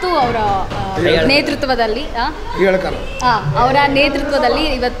ದತ್ತು ಅವರ ನೇತೃತ್ವದಲ್ಲಿ ಅವರ ನೇತೃತ್ವದಲ್ಲಿ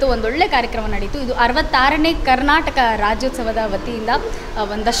ಇವತ್ತು ಒಂದೊಳ್ಳೆ ಕಾರ್ಯಕ್ರಮ ನಡೀತು. ಇದು 66ನೇ ಕರ್ನಾಟಕ ರಾಜ್ಯೋತ್ಸವದ ವತಿಯಿಂದ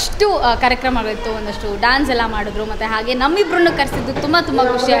ಒಂದಷ್ಟು ಕಾರ್ಯಕ್ರಮಗಳಿತ್ತು, ಒಂದಷ್ಟು ಡ್ಯಾನ್ಸ್ ಎಲ್ಲ ಮಾಡಿದ್ರು. ಮತ್ತು ಹಾಗೆ ನಮ್ಮಿಬ್ಬರನ್ನು ಕರೆಸಿದ್ದು ತುಂಬ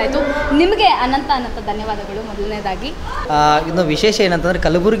ಖುಷಿ ಆಯಿತು. ನಿಮಗೆ ಅನಂತ ಧನ್ಯವಾದಗಳು. ಮೊದಲನೇದಾಗಿ ಇನ್ನು ವಿಶೇಷ ಏನಂತಂದರೆ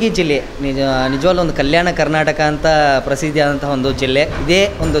ಕಲಬುರಗಿ ಜಿಲ್ಲೆ ನಿಜವಾಗ್ಲೂ ಒಂದು ಕಲ್ಯಾಣ ಕರ್ನಾಟಕ ಅಂತ ಪ್ರಸಿದ್ಧಿಯಾದಂತಹ ಒಂದು ಜಿಲ್ಲೆ. ಇದೇ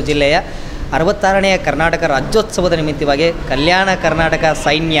ಒಂದು ಜಿಲ್ಲೆಯ 66ನೇ ಕರ್ನಾಟಕ ರಾಜ್ಯೋತ್ಸವದ ನಿಮಿತ್ತವಾಗಿ ಕಲ್ಯಾಣ ಕರ್ನಾಟಕ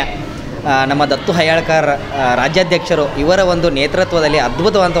ಸೈನ್ಯ ನಮ್ಮ ದತ್ತು ಹಯ್ಯಾಳ್ಕರ್ ರಾಜ್ಯಾಧ್ಯಕ್ಷರು ಇವರ ಒಂದು ನೇತೃತ್ವದಲ್ಲಿ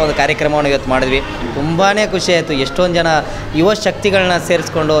ಅದ್ಭುತವಾದ ಒಂದು ಕಾರ್ಯಕ್ರಮವನ್ನು ಇವತ್ತು ಮಾಡಿದ್ವಿ. ತುಂಬಾ ಖುಷಿ ಆಯಿತು. ಎಷ್ಟೊಂದು ಜನ ಯುವ ಶಕ್ತಿಗಳನ್ನ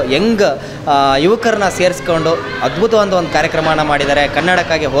ಸೇರಿಸ್ಕೊಂಡು ಯುವಕರನ್ನ ಸೇರಿಸ್ಕೊಂಡು ಅದ್ಭುತವಾದ ಒಂದು ಕಾರ್ಯಕ್ರಮವನ್ನು ಮಾಡಿದ್ದಾರೆ.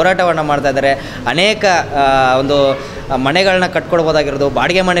 ಕನ್ನಡಕ್ಕಾಗಿ ಹೋರಾಟವನ್ನು ಮಾಡ್ತಾ ಇದ್ದಾರೆ. ಅನೇಕ ಒಂದು ಮನೆಗಳನ್ನ ಕಟ್ಕೊಡ್ಬೋದಾಗಿರೋದು,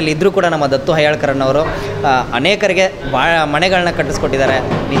 ಬಾಡಿಗೆ ಮನೇಲಿ ಇದ್ದರೂ ಕೂಡ ನಮ್ಮ ದತ್ತು ಹಯ್ಯಾಳ್ಕರನ್ನವರು ಅನೇಕರಿಗೆ ಮನೆಗಳನ್ನ ಕಟ್ಟಿಸ್ಕೊಟ್ಟಿದ್ದಾರೆ.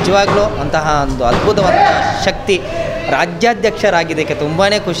 ನಿಜವಾಗ್ಲೂ ಅಂತಹ ಒಂದು ಅದ್ಭುತವಾದ ಶಕ್ತಿ ರಾಜ್ಯಾಧ್ಯಕ್ಷರಾಗಿದ್ದಕ್ಕೆ ತುಂಬಾ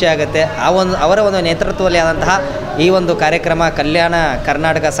ಖುಷಿ ಆಗುತ್ತೆ. ಅವರ ಒಂದು ನೇತೃತ್ವದಲ್ಲಿ ಆದಂತಹ ಈ ಒಂದು ಕಾರ್ಯಕ್ರಮ ಕಲ್ಯಾಣ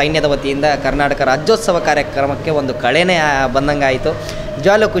ಕರ್ನಾಟಕ ಸೈನ್ಯದ ವತಿಯಿಂದ ಕರ್ನಾಟಕ ರಾಜ್ಯೋತ್ಸವ ಕಾರ್ಯಕ್ರಮಕ್ಕೆ ಒಂದು ಕಳೆನೇ ಬಂದಂಗೆ ಆಯಿತು.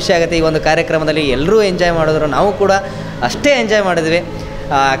 ನಿಜವಾಗ್ಲೂ ಖುಷಿ ಆಗುತ್ತೆ. ಈ ಒಂದು ಕಾರ್ಯಕ್ರಮದಲ್ಲಿ ಎಲ್ಲರೂ ಎಂಜಾಯ್ ಮಾಡಿದ್ರು, ನಾವು ಕೂಡ ಅಷ್ಟೇ ಎಂಜಾಯ್ ಮಾಡಿದ್ವಿ.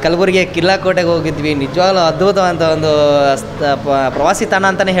 ಕಲಬುರಗಿ ಕಿಲ್ಲಾಕೋಟೆಗೆ ಹೋಗಿದ್ವಿ. ನಿಜವಾಗ್ಲೂ ಅದ್ಭುತವಾದ ಒಂದು ಪ್ರವಾಸಿ ತಾಣ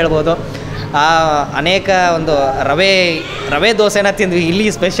ಅಂತಲೇ ಹೇಳ್ಬೋದು. ಅನೇಕ ಒಂದು ರವೆ ದೋಸೆನ ತಿಂದ್ವಿ. ಇಲ್ಲಿ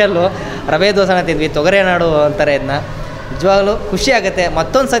ಸ್ಪೆಷಲ್ಲು ರವೆ ದೋಸೆನ ತಿಂದ್ವಿ. ತೊಗರೆನಾಡು ಅಂತಾರೆ ಇದನ್ನ. ನಿಜವಾಗ್ಲೂ ಖುಷಿ ಆಗುತ್ತೆ.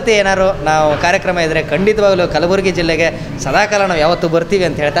 ಮತ್ತೊಂದು ಸತಿ ಏನಾದ್ರು ನಾವು ಕಾರ್ಯಕ್ರಮ ಇದ್ದರೆ ಖಂಡಿತವಾಗ್ಲೂ ಕಲಬುರಗಿ ಜಿಲ್ಲೆಗೆ ಸದಾಕಾಲ ನಾವು ಯಾವತ್ತೂ ಬರ್ತೀವಿ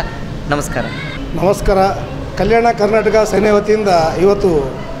ಅಂತ ಹೇಳ್ತಾ ನಮಸ್ಕಾರ. ನಮಸ್ಕಾರ. ಕಲ್ಯಾಣ ಕರ್ನಾಟಕ ಸೈನ್ಯ ವತಿಯಿಂದ ಇವತ್ತು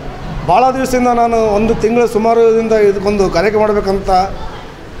ಭಾಳ ದಿವಸದಿಂದ ನಾನು ಒಂದು ತಿಂಗಳು ಸುಮಾರುದಿಂದ ಇದಕ್ಕೊಂದು ಕಾರ್ಯಕ್ರಮ ಮಾಡಬೇಕಂತ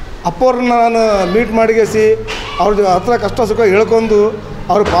ಅಪ್ಪವ್ರನ್ನ ನಾನು ಮೀಟ್ ಮಾಡಿಗೆಸಿ ಅವ್ರ ಹತ್ರ ಕಷ್ಟ ಸುಖ ಹೇಳ್ಕೊಂಡು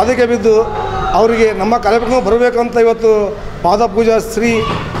ಅವ್ರ ಪಾದಕ್ಕೆ ಬಿದ್ದು ಅವರಿಗೆ ನಮ್ಮ ಕಾರ್ಯಕ್ರಮ ಬರಬೇಕಂತ ಇವತ್ತು ಪಾದ ಪೂಜಾ ಶ್ರೀ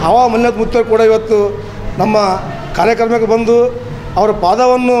ಹವಾ ಮಲ್ಯತ್ ಮುತ್ತರು ಕೂಡ ಇವತ್ತು ನಮ್ಮ ಕಾರ್ಯಕ್ರಮಕ್ಕೆ ಬಂದು ಅವರ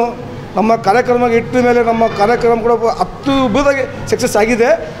ಪಾದವನ್ನು ನಮ್ಮ ಕಾರ್ಯಕ್ರಮಕ್ಕೆ ಇಟ್ಟ ಮೇಲೆ ನಮ್ಮ ಕಾರ್ಯಕ್ರಮ ಕೂಡ ಅದ್ಭುತವಾಗಿ ಸಕ್ಸಸ್ ಆಗಿದೆ.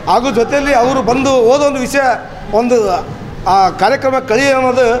 ಹಾಗೂ ಜೊತೆಯಲ್ಲಿ ಅವರು ಬಂದು ಓದೋ ಒಂದು ವಿಷಯ ಒಂದು ಆ ಕಾರ್ಯಕ್ರಮ ಕಳಿ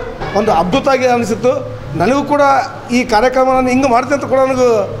ಅನ್ನೋದು ಒಂದು ಅದ್ಭುತವಾಗಿ ಅನಿಸಿತ್ತು. ನನಗೂ ಕೂಡ ಈ ಕಾರ್ಯಕ್ರಮ ನಾನು ಹಿಂಗೆ ಮಾಡ್ತೀನಿ ಅಂತ ಕೂಡ ನನಗೆ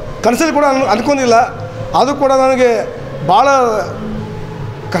ಕನಸಲ್ಲಿ ಕೂಡ ಅನ್ಕೊಂಡಿಲ್ಲ. ಅದು ಕೂಡ ನನಗೆ ಭಾಳ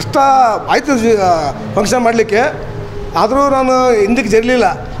ಕಷ್ಟ ಆಯಿತು ಫಂಕ್ಷನ್ ಮಾಡಲಿಕ್ಕೆ. ಆದರೂ ನಾನು ಹಿಂದಕ್ಕೆ ಜರಲಿಲ್ಲ.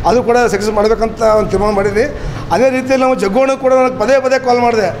 ಅದು ಕೂಡ ಸಕ್ಸಸ್ ಮಾಡಬೇಕಂತ ಒಂದು ತೀರ್ಮಾನ ಮಾಡಿದ್ವಿ. ಅದೇ ರೀತಿಯಲ್ಲಿ ನಾವು ಜಗ್ಗೋಣ ಕೂಡ ನನಗೆ ಪದೇ ಕಾಲ್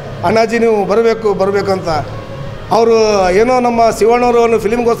ಮಾಡಿದೆ, ಅಣ್ಣಾಜಿ ನೀವು ಬರಬೇಕಂತ. ಅವರು ಏನೋ ನಮ್ಮ ಶಿವಣ್ಣವರು ಒಂದು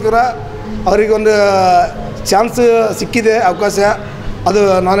ಫಿಲಿಮ್ಗೋಸ್ಕರ ಅವರಿಗೆ ಒಂದು ಚಾನ್ಸ್ ಸಿಕ್ಕಿದೆ, ಅವಕಾಶ. ಅದು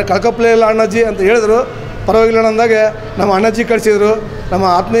ನಾನು ಕಳ್ಕೊಪ್ಲೇ ಇಲ್ಲ ಅಣ್ಣಾಜಿ ಅಂತ ಹೇಳಿದ್ರು. ಪರವಾಗಿಲ್ಲ ಅಂದಾಗೆ ನಮ್ಮ ಅಣ್ಣಾಜಿ ಕಳಿಸಿದ್ರು. ನಮ್ಮ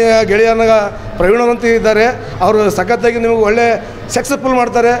ಆತ್ಮೀಯ ಗೆಳೆಯನಾಗ ಪ್ರವೀಣರಂತ ಇದ್ದಾರೆ, ಅವರು ಸಖತ್ತಾಗಿ ನಿಮಗೆ ಒಳ್ಳೆ ಸಕ್ಸಸ್ಫುಲ್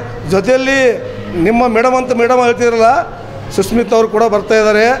ಮಾಡ್ತಾರೆ. ಜೊತೆಯಲ್ಲಿ ನಿಮ್ಮ ಮೇಡಮ್ ಹೇಳ್ತಿದ್ರಲ್ಲ, ಸುಸ್ಮಿತ್ ಅವರು ಕೂಡ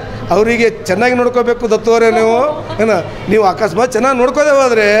ಬರ್ತಾಯಿದ್ದಾರೆ. ಅವರಿಗೆ ಚೆನ್ನಾಗಿ ನೋಡ್ಕೋಬೇಕು ದತ್ತುವರೇ. ನೀವು ಅಕಸ್ಮಾತ್ ಚೆನ್ನಾಗಿ ನೋಡ್ಕೋದೇ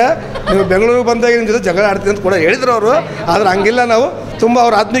ಹೋದರೆ ನೀವು ಬೆಂಗಳೂರಿಗೆ ಬಂದಾಗ ನಿಮ್ಮ ಜೊತೆ ಜಗಳ ಆಡ್ತೀನಿ ಅಂತ ಕೂಡ ಹೇಳಿದ್ರು ಅವರು. ಆದರೆ ಹಂಗಿಲ್ಲ, ನಾವು ತುಂಬ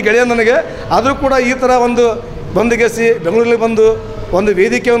ಅವ್ರ ಆತ್ಮೀಯ ಗೆಳೆಯ ನನಗೆ. ಆದರೂ ಕೂಡ ಈ ಥರ ಒಂದು ಬಂದುಗೆಸಿ ಬೆಂಗಳೂರಲ್ಲಿ ಬಂದು ಒಂದು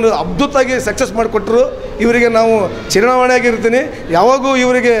ವೇದಿಕೆ ಒಂದು ಅದ್ಭುತವಾಗಿ ಸಕ್ಸಸ್ ಮಾಡಿಕೊಟ್ರು. ಇವರಿಗೆ ನಾವು ಚಿರನಾವಣೆಯಾಗಿರ್ತೀನಿ. ಯಾವಾಗೂ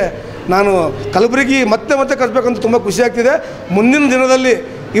ಇವರಿಗೆ ನಾನು ಕಲಬುರಗಿ ಮತ್ತೆ ಕರೆಸಬೇಕಂತ ತುಂಬ ಖುಷಿ ಆಗ್ತಿದೆ. ಮುಂದಿನ ದಿನದಲ್ಲಿ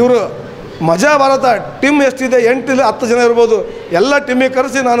ಇವರು ಮಜಾ ಭಾರತ ಟೀಮ್ ಎಷ್ಟಿದೆ, 8 ಇಲ್ಲ 10 ಜನ ಇರ್ಬೋದು, ಎಲ್ಲ ಟೀಮಿಗೆ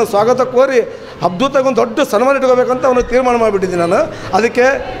ಕರೆಸಿ ನಾನು ಸ್ವಾಗತ ಕೋರಿ ಅದ್ಭುತವಾಗಿ ಒಂದು ದೊಡ್ಡ ಸನ್ಮಾನ ಇಟ್ಕೋಬೇಕಂತ ಒಂದು ತೀರ್ಮಾನ ಮಾಡಿಬಿಟ್ಟಿದ್ದೀನಿ ನಾನು. ಅದಕ್ಕೆ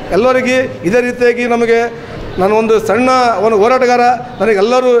ಎಲ್ಲರಿಗೆ ಇದೇ ರೀತಿಯಾಗಿ ನಮಗೆ ನಾನು ಒಂದು ಸಣ್ಣ ಒಂದು ಹೋರಾಟಗಾರ,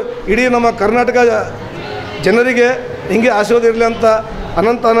 ನನಗೆಲ್ಲರೂ ಇಡೀ ನಮ್ಮ ಕರ್ನಾಟಕ ಜನರಿಗೆ ಹಿಂಗೆ ಆಶೀರ್ವಾದ ಇರಲಿ ಅಂತ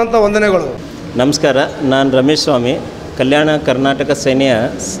ಅನಂತ ವಂದನೆಗಳು. ನಮಸ್ಕಾರ. ನಾನು ರಮೇಶ್ ಸ್ವಾಮಿ, ಕಲ್ಯಾಣ ಕರ್ನಾಟಕ ಸೈನ್ಯ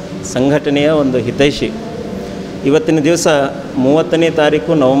ಸಂಘಟನೆಯ ಒಂದು ಹಿತೈಷಿ. ಇವತ್ತಿನ ದಿವಸ 30ನೇ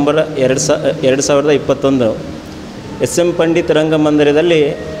ತಾರೀಕು ನವಂಬರ್ 2021 SM ಪಂಡಿತ್ ರಂಗಮಂದಿರದಲ್ಲಿ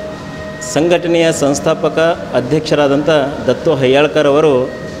ಸಂಘಟನೆಯ ಸಂಸ್ಥಾಪಕ ಅಧ್ಯಕ್ಷರಾದಂಥ ದತ್ತು ಹಯ್ಯಾಳ್ಕರ್ ಅವರು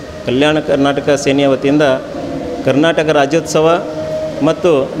ಕಲ್ಯಾಣ ಕರ್ನಾಟಕ ಸೇನೆಯ ವತಿಯಿಂದ ಕರ್ನಾಟಕ ರಾಜ್ಯೋತ್ಸವ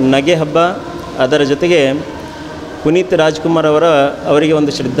ಮತ್ತು ನಗೆ ಹಬ್ಬ, ಅದರ ಜೊತೆಗೆ ಪುನೀತ್ ರಾಜ್ಕುಮಾರ್ ಅವರಿಗೆ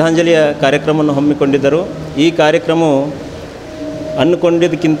ಒಂದು ಶ್ರದ್ಧಾಂಜಲಿಯ ಕಾರ್ಯಕ್ರಮವನ್ನು ಹಮ್ಮಿಕೊಂಡಿದ್ದರು. ಈ ಕಾರ್ಯಕ್ರಮವು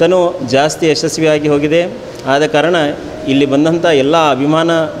ಅಂದುಕೊಂಡಿದ್ದಕ್ಕಿಂತನೂ ಜಾಸ್ತಿ ಯಶಸ್ವಿಯಾಗಿ ಹೋಗಿದೆ. ಆದ ಕಾರಣ ಇಲ್ಲಿ ಬಂದಂಥ ಎಲ್ಲ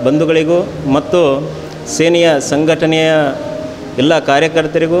ಅಭಿಮಾನ ಬಂಧುಗಳಿಗೂ ಮತ್ತು ಸೇನೆಯ ಸಂಘಟನೆಯ ಎಲ್ಲ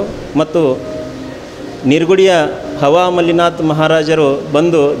ಕಾರ್ಯಕರ್ತರಿಗೂ ಮತ್ತು ನಿರ್ಗುಡಿಯ ಹವಾ ಮಲ್ಲಿನಾಥ್ ಮಹಾರಾಜರು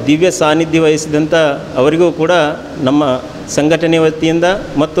ಬಂದು ದಿವ್ಯ ಸಾನ್ನಿಧ್ಯ ವಹಿಸಿದಂಥ ಅವರಿಗೂ ಕೂಡ ನಮ್ಮ ಸಂಘಟನೆ ವತಿಯಿಂದ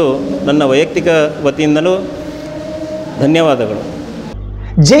ಮತ್ತು ನನ್ನ ವೈಯಕ್ತಿಕ ವತಿಯಿಂದಲೂ ಧನ್ಯವಾದಗಳು.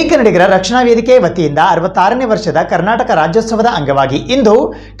 ಜೈ ಕನ್ನಡಿಗರ ರಕ್ಷಣಾ ವೇದಿಕೆ ವತಿಯಿಂದ 66ನೇ ವರ್ಷದ ಕರ್ನಾಟಕ ರಾಜ್ಯೋತ್ಸವದ ಅಂಗವಾಗಿ ಇಂದು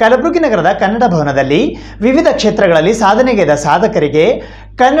ಕಲಬುರಗಿ ನಗರದ ಕನ್ನಡ ಭವನದಲ್ಲಿ ವಿವಿಧ ಕ್ಷೇತ್ರಗಳಲ್ಲಿ ಸಾಧನೆಗೈದ ಸಾಧಕರಿಗೆ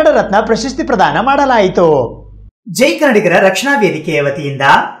ಕನ್ನಡ ರತ್ನ ಪ್ರಶಸ್ತಿ ಪ್ರದಾನ ಮಾಡಲಾಯಿತು. ಜೈ ಕನ್ನಡಿಗರ ರಕ್ಷಣಾ ವೇದಿಕೆಯ ವತಿಯಿಂದ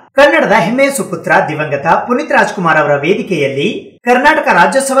ಕನ್ನಡದ ಹೆಮ್ಮೆಯ ಸುಪುತ್ರ ದಿವಂಗತ ಪುನೀತ್ ರಾಜ್ಕುಮಾರ್ ಅವರ ವೇದಿಕೆಯಲ್ಲಿ ಕರ್ನಾಟಕ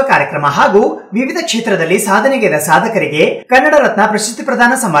ರಾಜ್ಯೋತ್ಸವ ಕಾರ್ಯಕ್ರಮ ಹಾಗೂ ವಿವಿಧ ಕ್ಷೇತ್ರದಲ್ಲಿ ಸಾಧನೆಗೈದ ಸಾಧಕರಿಗೆ ಕನ್ನಡ ರತ್ನ ಪ್ರಶಸ್ತಿ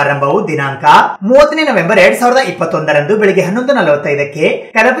ಪ್ರದಾನ ಸಮಾರಂಭವು ದಿನಾಂಕ 30ನೇ ನವೆಂಬರ್ 2021 ಬೆಳಗ್ಗೆ 11:45ಕ್ಕೆ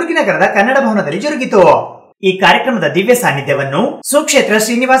ಕಲಬುರಗಿ ನಗರದ ಕನ್ನಡ ಭವನದಲ್ಲಿ ಜರುಗಿತು. ಈ ಕಾರ್ಯಕ್ರಮದ ದಿವ್ಯ ಸಾನ್ನಿಧ್ಯವನ್ನು ಸುಕ್ಷೇತ್ರ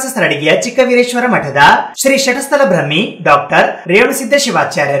ಶ್ರೀನಿವಾಸ ಸರಡಿಗೆಯ ಚಿಕ್ಕವೀರೇಶ್ವರ ಮಠದ ಶ್ರೀ ಷಟಸ್ಥಲ ಬ್ರಹ್ಮಿ ಡಾಕ್ಟರ್ ರೇವಣಸಿದ್ಧ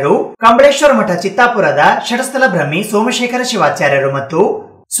ಶಿವಾಚಾರ್ಯರು, ಕಂಬಳೇಶ್ವರ ಮಠ ಚಿತ್ತಾಪುರದ ಷಟಸ್ಥಲ ಬ್ರಹ್ಮಿ ಸೋಮಶೇಖರ ಶಿವಾಚಾರ್ಯರು ಮತ್ತು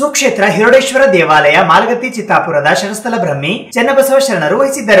ಸುಕ್ಷೇತ್ರ ಹಿರೋಡೇಶ್ವರ ದೇವಾಲಯ ಮಾಲಗತ್ತಿ ಚಿತ್ತಾಪುರದ ಶರಸ್ಥಲ ಬ್ರಹ್ಮಿ ಚನ್ನಬಸವ ಶರಣರು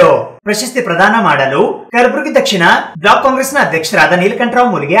ವಹಿಸಿದ್ದರು. ಪ್ರಶಸ್ತಿ ಪ್ರದಾನ ಮಾಡಲು ಕಲಬುರಗಿ ದಕ್ಷಿಣ ಬ್ಲಾಕ್ ಕಾಂಗ್ರೆಸ್ನ ಅಧ್ಯಕ್ಷರಾದ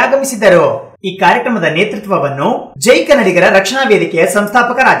ನೀಲಕಂಠರಾವ್ ಮೂಲಿಗೆ ಆಗಮಿಸಿದ್ದರು. ಈ ಕಾರ್ಯಕ್ರಮದ ನೇತೃತ್ವವನ್ನು ಜೈ ಕನ್ನಡಿಗರ ರಕ್ಷಣಾ ವೇದಿಕೆಯ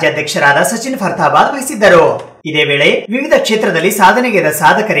ಸಂಸ್ಥಾಪಕ ರಾಜ್ಯಾಧ್ಯಕ್ಷರಾದ ಸಚಿನ್ ಫರ್ತಾಬಾದ್ ವಹಿಸಿದ್ದರು. ಇದೇ ವೇಳೆ ವಿವಿಧ ಕ್ಷೇತ್ರದಲ್ಲಿ ಸಾಧನೆಗೈದ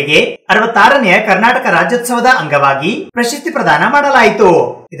ಸಾಧಕರಿಗೆ 66ನೇ ಕರ್ನಾಟಕ ರಾಜ್ಯೋತ್ಸವದ ಅಂಗವಾಗಿ ಪ್ರಶಸ್ತಿ ಪ್ರದಾನ ಮಾಡಲಾಯಿತು.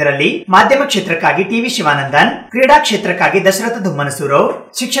 ಇದರಲ್ಲಿ ಮಾಧ್ಯಮ ಕ್ಷೇತ್ರಕ್ಕಾಗಿ ಟಿವಿ ಶಿವಾನಂದನ್, ಕ್ರೀಡಾ ಕ್ಷೇತ್ರಕ್ಕಾಗಿ ದಶರಥ ಧುಮ್ಮನಸೂರು,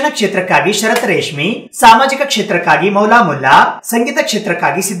 ಶಿಕ್ಷಣ ಕ್ಷೇತ್ರಕ್ಕಾಗಿ ಶರತ್ ರೇಷ್ಮಿ, ಸಾಮಾಜಿಕ ಕ್ಷೇತ್ರಕ್ಕಾಗಿ ಮೌಲಾ ಮುಲ್ಲಾ, ಸಂಗೀತ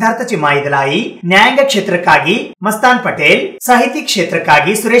ಕ್ಷೇತ್ರಕ್ಕಾಗಿ ಸಿದ್ಧಾರ್ಥ ಚಿಮ್ಮಾಯಿದಲಾಯಿ, ನ್ಯಾಯಾಂಗ ಕ್ಷೇತ್ರಕ್ಕಾಗಿ ಮಸ್ತಾನ್ ಪಟೇಲ್, ಸಾಹಿತ್ಯ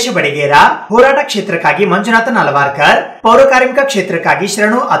ಕ್ಷೇತ್ರಕ್ಕಾಗಿ ಸುರೇಶ ಬಡಿಗೇರ, ಹೋರಾಟ ಕ್ಷೇತ್ರಕ್ಕಾಗಿ ಮಂಜುನಾಥ ನಲವಾರ್ಕರ್, ಪೌರ ಕಾರ್ಮಿಕ ಕ್ಷೇತ್ರಕ್ಕಾಗಿ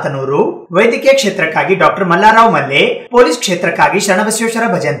ಶರಣು ಆತನೂರು, ವೈದ್ಯಕೀಯ ಕ್ಷೇತ್ರಕ್ಕಾಗಿ ಡಾಕ್ಟರ್ ಮಲ್ಲಾರಾವ್ ಮಲ್ಲೆ, ಪೊಲೀಸ್ ಕ್ಷೇತ್ರಕ್ಕಾಗಿ ಶರಣಬಸವೇಶ್ವರ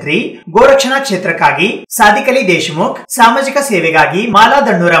ಭಜಂತ್ರಿ, ಗೋರಕ್ಷಣಾ ಕ್ಷೇತ್ರಕ್ಕಾಗಿ ಸಾದಿಕ್ ಅಲಿ ದೇಶಮುಖ್, ಸಾಮಾಜಿಕ ಸೇವೆಗಾಗಿ ಮಾಲಾ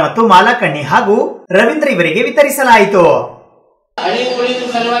ದಣ್ಣೂರ ಮತ್ತು ಮಾಲಾ ಕಣ್ಣಿ ಹಾಗೂ ರವೀಂದ್ರ ಇವರಿಗೆ ವಿತರಿಸಲಾಯಿತು.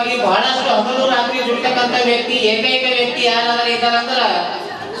 ಸಲುವಾಗಿ ಬಹಳಷ್ಟು ಹಗಲು ರಾತ್ರಿ ದುಡಿತಕ್ಕಂಥ ವ್ಯಕ್ತಿ, ಏಕೈಕ ವ್ಯಕ್ತಿ ಯಾರಾದರೂ ಇದ್ದಾರಂದ್ರೆ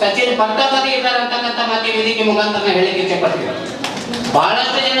ಸಚಿನ್ ಫರ್ತಾಬಾದ್ ಇದ್ದಾರೆ ಅಂತಕ್ಕಂಥ ಮಾತಿ ವೇದಿಕೆ ಮುಖಾಂತರ ಹೇಳಿಕ್ಕೆ ಇಚ್ಛೆ ಪಡ್ತೀವಿ.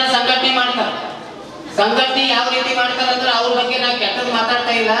 ಬಹಳಷ್ಟು ಜನ ಸಂಘಟನೆ ಮಾಡ್ತಾರೆ. ಸಂಘಟನೆ ಯಾವ ರೀತಿ ಮಾಡ್ತಾರೆ ಅಂದ್ರೆ ಅವ್ರ ಬಗ್ಗೆ ನಾವು ಕೆಟ್ಟದ್ದು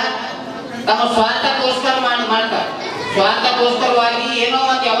ಮಾತಾಡ್ತಾ ಇಲ್ಲ, ತಮ್ಮ ಸ್ವಾರ್ಥಕ್ಕೋಸ್ಕರ ಮಾಡ್ತಾರೆ. ಸ್ವಾರ್ಥಕ್ಕೋಸ್ಕರವಾಗಿ ಏನೋ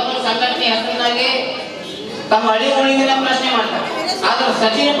ಒಂದು ಯಾವ್ದೋ ಸಂಘಟನೆ ಹೆಸರಿನಲ್ಲಿ ತಮ್ಮ ಉಳಿವಿನ ಪ್ರಶ್ನೆ ಮಾಡ್ತಾರೆ. ಆದ್ರೆ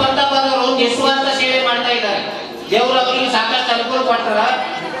ಸಚಿನ್ ಫರ್ತಾಬಾದ್ ಅವರು ನಿಸ್ವಾರ್ಥ ಸೇವೆ ಮಾಡ್ತಾ ಇದ್ದಾರೆ. ದೇವರು ಅವರಿಗೆ ಸಾಕಷ್ಟು ಅನುಕೂಲ ಕೊಡ್ತಾರ.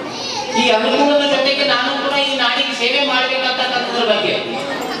 ಈ ಅನುಕೂಲದ ಜೊತೆಗೆ ನಾನು ಕೂಡ ಈ ನಾಡಿಗೆ ಸೇವೆ ಮಾಡ್ಬೇಕಂತಕ್ಕಂಥದ್ರ ಬಗ್ಗೆ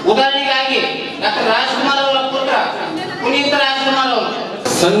ಉದಾಹರಣೆಗಾಗಿ ಡಾಕ್ಟರ್ ರಾಜ್ಕುಮಾರ್ ಅವರ ಪುತ್ರ ಪುನೀತ್ ರಾಜ್ಕುಮಾರ್ ಅವರು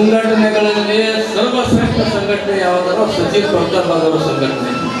ಸಂಘಟನೆಗಳಲ್ಲಿ ಸರ್ವಶ್ರೇಷ್ಠ ಸಂಘಟನೆ ಯಾವುದಾದ್ರು ಸಚಿನ್ ಫರ್ತಾಬಾದ್ ಅವರ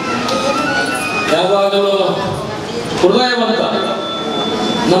ಸಂಘಟನೆ. ಯಾವಾಗಲೂ ಹೃದಯವಂತ,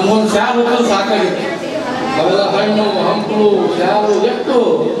 ನಮ್ಮೊಂದು ಶಾಲು ಸಾಕಾಗಿದೆ. ಅವರ ಹಣ್ಣು ಹಂಪಲು ಶಾಲು ಎಷ್ಟು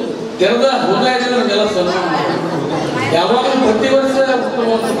ತೆರೆದ ಹೃದಯದಿಂದ ನಮಗೆಲ್ಲ ಸನ್ಮಾನ ಮಾಡಿ ಯಾವಾಗಲೂ ಪ್ರತಿ ವರ್ಷ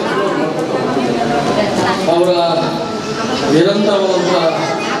ಅವರ ನಿರಂತರವಾದ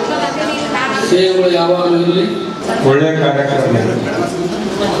ಸೇವೆಗಳು ಯಾವಾಗಲೂ ಇರಲಿ. ಒಳ್ಳೆಯ ಕಾರ್ಯಕ್ರಮ.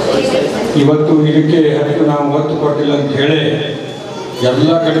 ಇವತ್ತು ಇದಕ್ಕೆ ಹೆಚ್ಚು ನಾವು ಒತ್ತು ಕೊಟ್ಟಿಲ್ಲ ಅಂತ ಹೇಳಿ ಎಲ್ಲ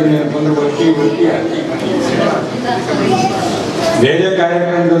ಕಡೆ ಬಂದು ಒತ್ತಿ ಬೇರೆ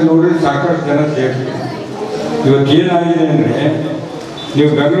ಕಾರ್ಯಕ್ರಮದಲ್ಲಿ ನೋಡಿದ್ರೆ ಸಾಕಷ್ಟು ಜನ ಸೇರ್ತೀವಿ. ಇವತ್ತೇನಾಗಿದೆ ಅಂದರೆ, ನೀವು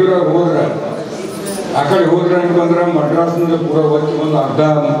ಬೆಂಗಳೂರಾಗ ಹೋದ್ರೆ ಆ ಕಡೆ ಹೋದ್ರೆ ಅಂತಂದ್ರೆ ಮಡ್ರಾಸ್ನಿಂದ ಪೂರ ಒತ್ತಿ ಒಂದು ಅರ್ಧ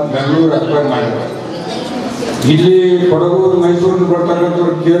ಬೆಂಗಳೂರು ಅಕ್ವೈರ್ ಮಾಡಿದ್ದಾರೆ. ಇಲ್ಲಿ ಕೊಡಗು ಮೈಸೂರಿನ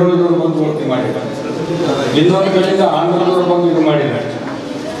ಬರ್ತಕ್ಕಂಥವ್ರು ಕೇರಳದವ್ರು ಬಂದು ಒತ್ತಿ ಮಾಡಿದ್ದಾರೆ. ಇನ್ನೊಂದು ಕಡೆಯಿಂದ ಆಂಧ್ರದವ್ರು ಬಂದು ಇದು ಮಾಡಿದ್ದಾರೆ.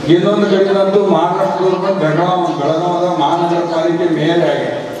 ಇನ್ನೊಂದು ಕಡೆದಂತೂ ಮಹಾರಾಷ್ಟ್ರದವ್ರು ಬಂದು ಬೆಳಗಾವದ ಮಹಾನಗರ ಪಾಲಿಕೆ ಮೇಲೆ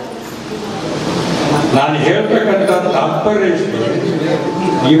ಆಗಿದೆ. ನಾನು ಹೇಳ್ತಕ್ಕಂಥ ತಾತ್ಪರ್ಯ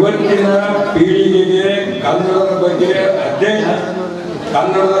ಇವತ್ತಿನ ಪೀಳಿಗೆಗೆ ಕನ್ನಡದ ಬಗ್ಗೆ ಅಧ್ಯಯನ,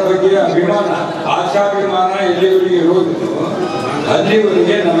 ಕನ್ನಡದ ಬಗ್ಗೆ ಅಭಿಮಾನ, ಆಶಾಭಿಮಾನ ಎಲ್ಲಿವರೆಗೆ ಇರುವುದು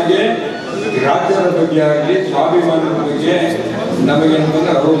ಅಲ್ಲಿವರೆಗೆ ನಮಗೆ ರಾಜ್ಯದ ಬಗ್ಗೆ ಆಗಲಿ ಸ್ವಾಭಿಮಾನದ ಬಗ್ಗೆ ನಮಗೆ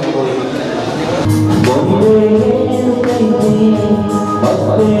ಅಂತಂದ್ರೆ ಅರಿವು.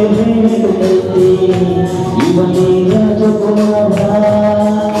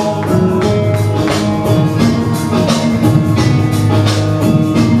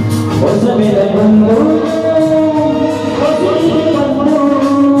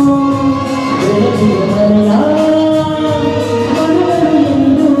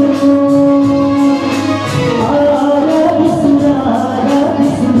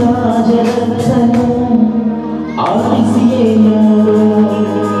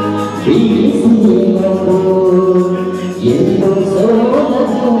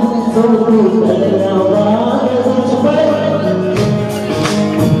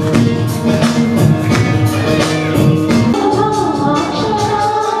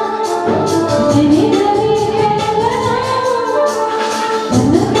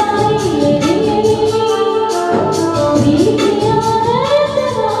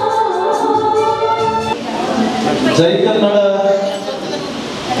 ಜೈ ಕನ್ನಡ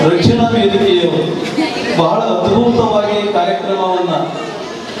ರಕ್ಷಣಾ ವೇದಿಕೆಯು ಬಹಳ ಅದ್ಭುತವಾಗಿ ಕಾರ್ಯಕ್ರಮವನ್ನು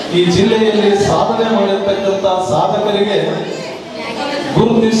ಈ ಜಿಲ್ಲೆಯಲ್ಲಿ ಸಾಧನೆ ಮಾಡಿರ್ತಕ್ಕಂಥ ಸಾಧಕರಿಗೆ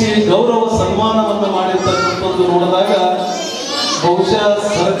ಗುರುತಿಸಿ ಗೌರವ ಸನ್ಮಾನವನ್ನು ಮಾಡಿರ್ತಕ್ಕಂಥದ್ದು ನೋಡಿದಾಗ ಬಹುಶಃ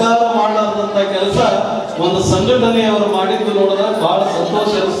ಸರ್ಕಾರ ಮಾಡಲಾರ್ದಂಥ ಕೆಲಸ ಒಂದು ಸಂಘಟನೆಯವರು ಮಾಡಿದ್ದು ನೋಡಿದಾಗ ಬಹಳ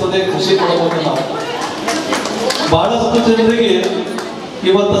ಸಂತೋಷ ಅನಿಸ್ತದೆ, ಖುಷಿ ಪಡಬಹುದು. ನಾವು ಬಹಳಷ್ಟು ಜನರಿಗೆ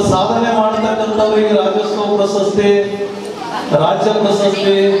ಇವತ್ತು ಸಾಧನೆ ಮಾಡತಕ್ಕಂಥವರಿಗೆ ರಾಜ್ಯೋತ್ಸವ ಪ್ರಶಸ್ತಿ, ರಾಜ್ಯ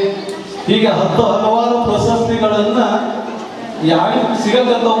ಪ್ರಶಸ್ತಿ, ಹೀಗೆ ಹಲವಾರು ಪ್ರಶಸ್ತಿಗಳನ್ನ ಯಾಕೆ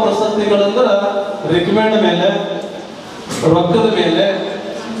ಸಿಗತಕ್ಕಂಥ ಪ್ರಶಸ್ತಿಗಳಂದ್ರೆ ರಿಕಮೆಂಡ್ ಮೇಲೆ, ರೊಕ್ಕದ ಮೇಲೆ,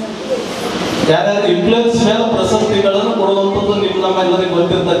 ಯಾರ್ಯಾರು ಇನ್ಫ್ಲೂಯೆನ್ಸ್ ಮೇಲೆ ಪ್ರಶಸ್ತಿಗಳನ್ನು ಕೊಡುವಂಥದ್ದು ನಮ್ಮೆಲ್ಲರಿಗೂ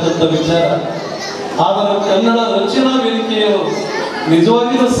ಗೊತ್ತಿರ್ತಕ್ಕಂಥ ವಿಚಾರ. ಆದರೆ ಕನ್ನಡ ರಕ್ಷಣಾ ವೇದಿಕೆಯವರು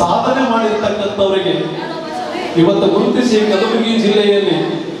ನಿಜವಾಗಿಯೂ ಸಾಧನೆ ಮಾಡಿರ್ತಕ್ಕಂಥವರಿಗೆ ಇವತ್ತು ಗುರುತಿಸಿ ಕಲಬುರಗಿ ಜಿಲ್ಲೆಯಲ್ಲಿ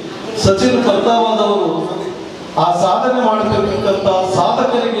ಸಚಿನ್ ಪರ್ದಾವಾದವರು ಆ ಸಾಧನೆ ಮಾಡತಕ್ಕಂಥ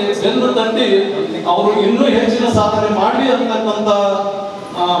ಸಾಧಕರಿಗೆ ಬೆನ್ನು ತಟ್ಟಿ ಅವರು ಇನ್ನೂ ಹೆಚ್ಚಿನ ಸಾಧನೆ ಮಾಡಲಿ ಅಂತಕ್ಕಂಥ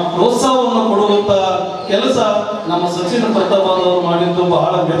ಪ್ರೋತ್ಸಾಹವನ್ನು ಕೊಡುವಂತ ಕೆಲಸ ನಮ್ಮ ಸಚಿನ್ ಪರ್ದಾವಾದವರು ಮಾಡಿದ್ದು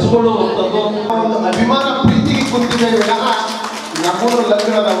ಬಹಳ ಮೆಚ್ಚುಕೊಳ್ಳುವಂಥದ್ದು. ಒಂದು ಅಭಿಮಾನ ಪ್ರೀತಿಗೆ ಕುಂತಿದೆ ವಿನಃ ನಮ್ಮೂರು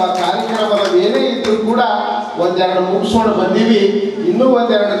ಲಗ್ನದವ ಕಾರ್ಯಕ್ರಮದ ಏನೇ ಇದ್ರೂ ಕೂಡ ಒಂದೆರಡು ಮುಗಿಸ್ಕೊಂಡು ಬಂದೀವಿ, ಇನ್ನೂ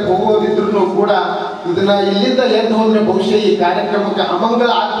ಒಂದೆರಡು ಹೋಗೋದಿದ್ರು ಕೂಡ ಇದನ್ನ ಇಲ್ಲಿಂದ ಎದ್ದು ಹೋದ್ರೆ ಬಹುಶಃ ಈ ಕಾರ್ಯಕ್ರಮಕ್ಕೆ ಅಮಂಗಳ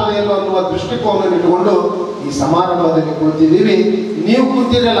ಆಗ್ತದೆ ಅನ್ನುವ ದೃಷ್ಟಿಕೋನ ಇಟ್ಟುಕೊಂಡು ಈ ಸಮಾರಂಭದಲ್ಲಿ ಕೂತಿದ್ದೀವಿ. ನೀವು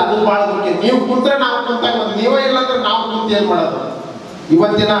ಕೂತಿರಲ್ಲ ಅದು ಬಹಳ ಮುಖ್ಯ. ನೀವು ಕೂತ್ರೆ ನಾವು ಕುಂತಾಗ ನೀವೇ ಇಲ್ಲಂದ್ರೆ ನಾವು ಕುಂತು ಏನ್ ಮಾಡೋದು?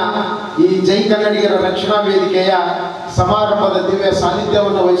 ಇವತ್ತಿನ ಈ ಜೈ ಕನ್ನಡಿಗರ ರಕ್ಷಣಾ ವೇದಿಕೆಯ ಸಮಾರಂಭದ ದಿವ್ಯ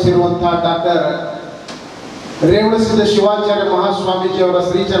ಸಾನ್ನಿಧ್ಯವನ್ನು ವಹಿಸಿರುವಂತಹ ಡಾಕ್ಟರ್ ರೇವಣಸಿದ್ಧ ಶಿವಾಚಾರ್ಯ ಮಹಾಸ್ವಾಮೀಜಿಯವರ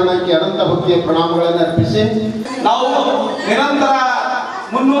ಶ್ರೀಚರಣಕ್ಕೆ ಅನಂತ ಭಕ್ತಿಯ ಪ್ರಣಾಮಗಳನ್ನು ಅರ್ಪಿಸಿ ನಾವು ನಿರಂತರ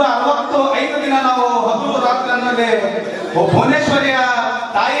 365 ದಿನ ನಾವು ಹಗಲು ರಾತ್ರಿ ಭುವನೇಶ್ವರಿಯ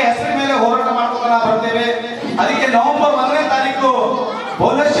ತಾಯಿ ಹೆಸರಿನ ಮೇಲೆ ಹೋರಾಟ ಮಾಡ್ಕೊಂಡು ಬರ್ತೇವೆ. ಅದಕ್ಕೆ ನವೆಂಬರ್ 1ನೇ ತಾರೀಕು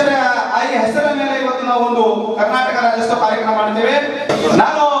ಭುವನೇಶ್ವರಿಯ ತಾಯಿ ಹೆಸರಿನ ಮೇಲೆ ಇವತ್ತು ನಾವು ಒಂದು ಕರ್ನಾಟಕ ರಾಜ್ಯೋತ್ಸವ ಕಾರ್ಯಕ್ರಮ ಮಾಡ್ತೇವೆ.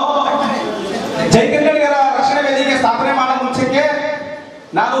 ನಾನು ಜೈ ಕನ್ನಡಿಗರ ರಕ್ಷಣಾ ವೇದಿಕೆ ಸ್ಥಾಪನೆ ಮಾಡೋ ಮುಂಚೆಗೆ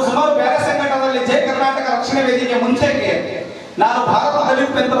ನಾನು ಸುಮಾರು ಬೇರೆ ಸಂಘಟನೆಯಲ್ಲಿ ಜೈ ಕರ್ನಾಟಕ ರಕ್ಷಣಾ ವೇದಿಕೆ ಮುಂಚೆಗೆ ನಾನು ಭಾರತ ದಲಿತ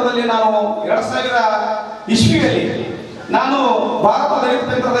ಕೇಂದ್ರದಲ್ಲಿ ನಾನು 2000 ಇಸ್ವಿಯಲ್ಲಿ ನಾನು ಭಾರತ ದಲಿತ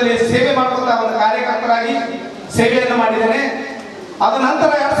ಕೇಂದ್ರದಲ್ಲಿ ಸೇವೆ ಮಾಡುವಂತಹ ಒಂದು ಕಾರ್ಯಕರ್ತರಾಗಿ ಸೇವೆಯನ್ನು ಮಾಡಿದ್ದೇನೆ. ಅದ ನಂತರ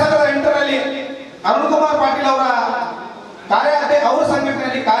 2008ರಲ್ಲಿ ಅರುಣ್ ಕುಮಾರ್ ಪಾಟೀಲ್ ಅವರ ಅವರ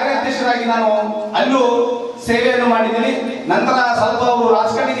ಸಂಘಟನೆಯಲ್ಲಿ ಕಾರ್ಯಾಧ್ಯಕ್ಷರಾಗಿ ನಾನು ಅಲ್ಲೂ ಸೇವೆಯನ್ನು ಮಾಡಿದ್ದೀನಿ. ನಂತರ ಸ್ವಲ್ಪ ಅವರು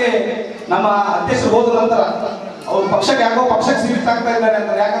ರಾಜಕಾರಣಿಗೆ ನಮ್ಮ ಅಧ್ಯಕ್ಷರು ಹೋದ ನಂತರ ಅವ್ರು ಪಕ್ಷಕ್ಕೆ ಸೀಮಿತ ಆಗ್ತಾ ಇದ್ದಾರೆ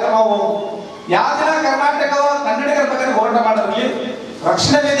ಅಂತ. ಯಾಕಂದ್ರೆ ನಾವು ಯಾವ ದಿನ ಕರ್ನಾಟಕದ ಕನ್ನಡಿಗರ ಬಗ್ಗೆ ಹೋರಾಟ ಮಾಡೋದ್ರಲ್ಲಿ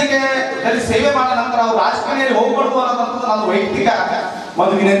ರಕ್ಷಣಾ ವೇದಿಕೆಯಲ್ಲಿ ಸೇವೆ ಮಾಡಿದ ನಂತರ ಅವ್ರು ರಾಜಕಾರಣಿಯಲ್ಲಿ ಹೋಗ್ಬಾರ್ದು ಅನ್ನೋದಂತ ನನ್ನ ವೈಯಕ್ತಿಕ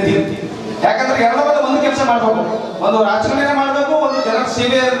ಒಂದು ವಿನಂತಿ. ಯಾಕಂದ್ರೆ ಎರಡರ ಒಂದು ಕೆಲಸ ಮಾಡಬೇಕು, ಒಂದು ರಾಜಕಾರಣ ಮಾಡಬೇಕು, ಒಂದು ಜನರ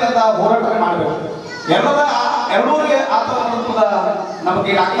ಸೇವೆ ಅಂತ ಹೋರಾಟ ಮಾಡಬೇಕು. ಎರಡೂರಿಗೆ ಆತಂಕದ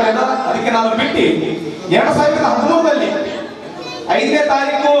ನಮಗೆ ಆಗ್ತಾ ಇಲ್ಲ. ಅದಕ್ಕೆ ನಾನು ಬಿಟ್ಟು 2013ರಲ್ಲಿ 5ನೇ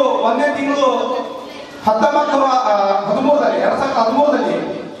ತಾರೀಕು 1ನೇ ತಿಂಗಳು 2013ರಲ್ಲಿ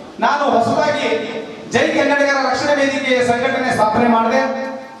ನಾನು ಹೊಸದಾಗಿ ಜೈ ಕನ್ನಡಿಗರ ರಕ್ಷಣಾ ವೇದಿಕೆ ಸಂಘಟನೆ ಸ್ಥಾಪನೆ ಮಾಡಿದೆ.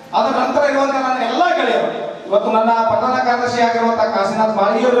 ಅದರ ನಂತರ ಇರುವಂತಹ ನನ್ನ ಎಲ್ಲಾ ಗೆಳೆಯರು, ಇವತ್ತು ನನ್ನ ಪ್ರಧಾನ ಕಾರ್ಯದರ್ಶಿ ಆಗಿರುವಂತಹ ಕಾಶಿನಾಥ್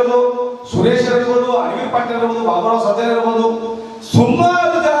ಮಾಳಿಯವರು, ಸುರೇಶ್ ಇರ್ಬೋದು, ಅನಿಲ್ ಪಾಟೀಲ್ ಇರ್ಬೋದು, ಬಾಬುರಾವ್ ಸಜ್ಜರ್ ಇರ್ಬೋದು,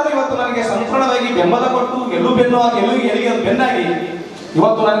 ಸುಮಾರು ಜನರು ಇವತ್ತು ನನಗೆ ಸಂಪೂರ್ಣವಾಗಿ ಬೆಂಬಲ ಕೊಟ್ಟು ಬೆನ್ನಾಗಿ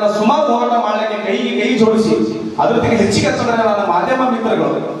ಇವತ್ತು ನನ್ನ ಸುಮಾರು ಹೋರಾಟ ಮಾಡಲಿಕ್ಕೆ ಕೈ ಜೋಡಿಸಿ ಅದ್ರ ಜೊತೆಗೆ ಹೆಚ್ಚಿಗೆ ಅಂತಂದ್ರೆ ನನ್ನ ಮಾಧ್ಯಮ ಮಿತ್ರಗಳು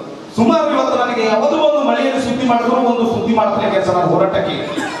ಸುಮಾರು ಇವತ್ತು ನನಗೆ ಯಾವುದೋ ಒಂದು ಮಳೆಯಲ್ಲಿ ಸುದ್ದಿ ಮಾಡಿದ್ರು, ಒಂದು ಸುದ್ದಿ ಮಾಡ್ತಾರೆ ಕೆಲಸ ನಾನು ಹೋರಾಟಕ್ಕೆ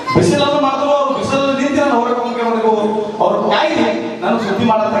ಬಿಸಿಲನ್ನು ಮಾಡಿದ್ರು, ಅವರು ಬಿಸಿಲಲ್ಲಿ ನಿಂತು ನಾನು ಹೋರಾಟ ಅವರು ಕಾಯ್ದೆ ನಾನು ಸುದ್ದಿ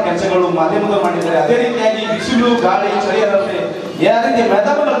ಮಾಡಂತ ಕೆಲಸಗಳು ಮಾಧ್ಯಮದವರು ಮಾಡಿದ್ದಾರೆ. ಅದೇ ರೀತಿಯಾಗಿ ಬಿಸಿಲು ಗಾಳಿ ಚಳಿ ಅನ್ನಂತೆ ಯಾವ ರೀತಿ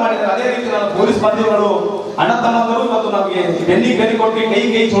ಮೆಥಡ್ಗಳು ಮಾಡಿದ್ದಾರೆ, ಅದೇ ರೀತಿ ನಾನು ಪೊಲೀಸ್ ಬಾಂಧವಗಳು ಅಣ್ಣ ತಮ್ಮಂದರು ಇವತ್ತು ನಮಗೆ ಬೆನ್ನಿಗೆ ಬೆನ್ನಿ ಕೊಟ್ಟು ಕೈ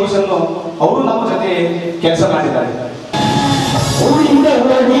ಜೋಡಿಸಲು ಅವರು ನಮ್ಮ ಜೊತೆ ಕೆಲಸ ಮಾಡಿದ್ದಾರೆ.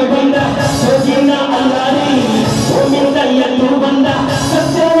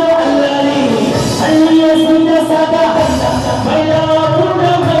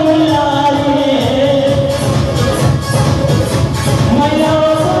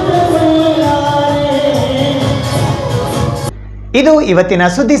 ಇದು ಇವತ್ತಿನ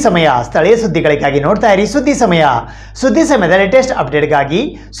ಸುದ್ದಿ ಸಮಯ. ಸ್ಥಳೀಯ ಸುದ್ದಿಗಳಿಗಾಗಿ ನೋಡ್ತಾ ಇರಿ ಸುದ್ದಿ ಸಮಯ. ಸುದ್ದಿ ಸಮಯದ ಲೇಟೆಸ್ಟ್ ಅಪ್ಡೇಟ್ಗಾಗಿ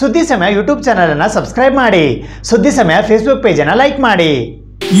ಸುದ್ದಿ ಸಮಯ ಯೂಟ್ಯೂಬ್ ಚಾನಲ್ ಅನ್ನು ಸಬ್ಸ್ಕ್ರೈಬ್ ಮಾಡಿ. ಸುದ್ದಿ ಸಮಯ ಫೇಸ್ಬುಕ್ ಪೇಜ್ ಅನ್ನು ಲೈಕ್ ಮಾಡಿ.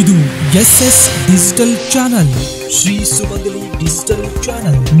 ಇದು SS ಡಿಜಿಟಲ್ ಚಾನಲ್, ಶ್ರೀ ಸುಮಂಗಲಿ ಡಿಜಿಟಲ್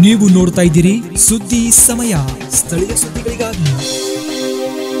ಚಾನಲ್. ನೀವು ನೋಡ್ತಾ ಇದ್ದೀರಿ ಸುದ್ದಿ ಸಮಯ, ಸ್ಥಳೀಯ ಸುದ್ದಿಗಳಿಗಾಗಿ.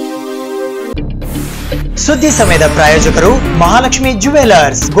 ಸುದ್ದಿ ಸಮಯದ ಪ್ರಾಯೋಜಕರು Mahalakshmi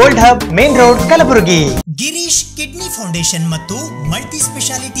jewellers, gold hub, main road, Kalaburagi. Girish kidney foundation ಮತ್ತು ಮಲ್ಟಿ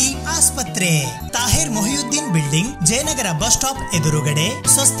ಸ್ಪೆಷಾಲಿಟಿ ಆಸ್ಪತ್ರೆ, Tahir Mohiuddin building, Jayanagar bus stop ಎದುರುಗಡೆ,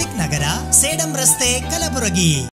 ಸ್ವಸ್ತಿಕ್ ನಗರ, ಸೇಡಂ ರಸ್ತೆ, ಕಲಬುರಗಿ.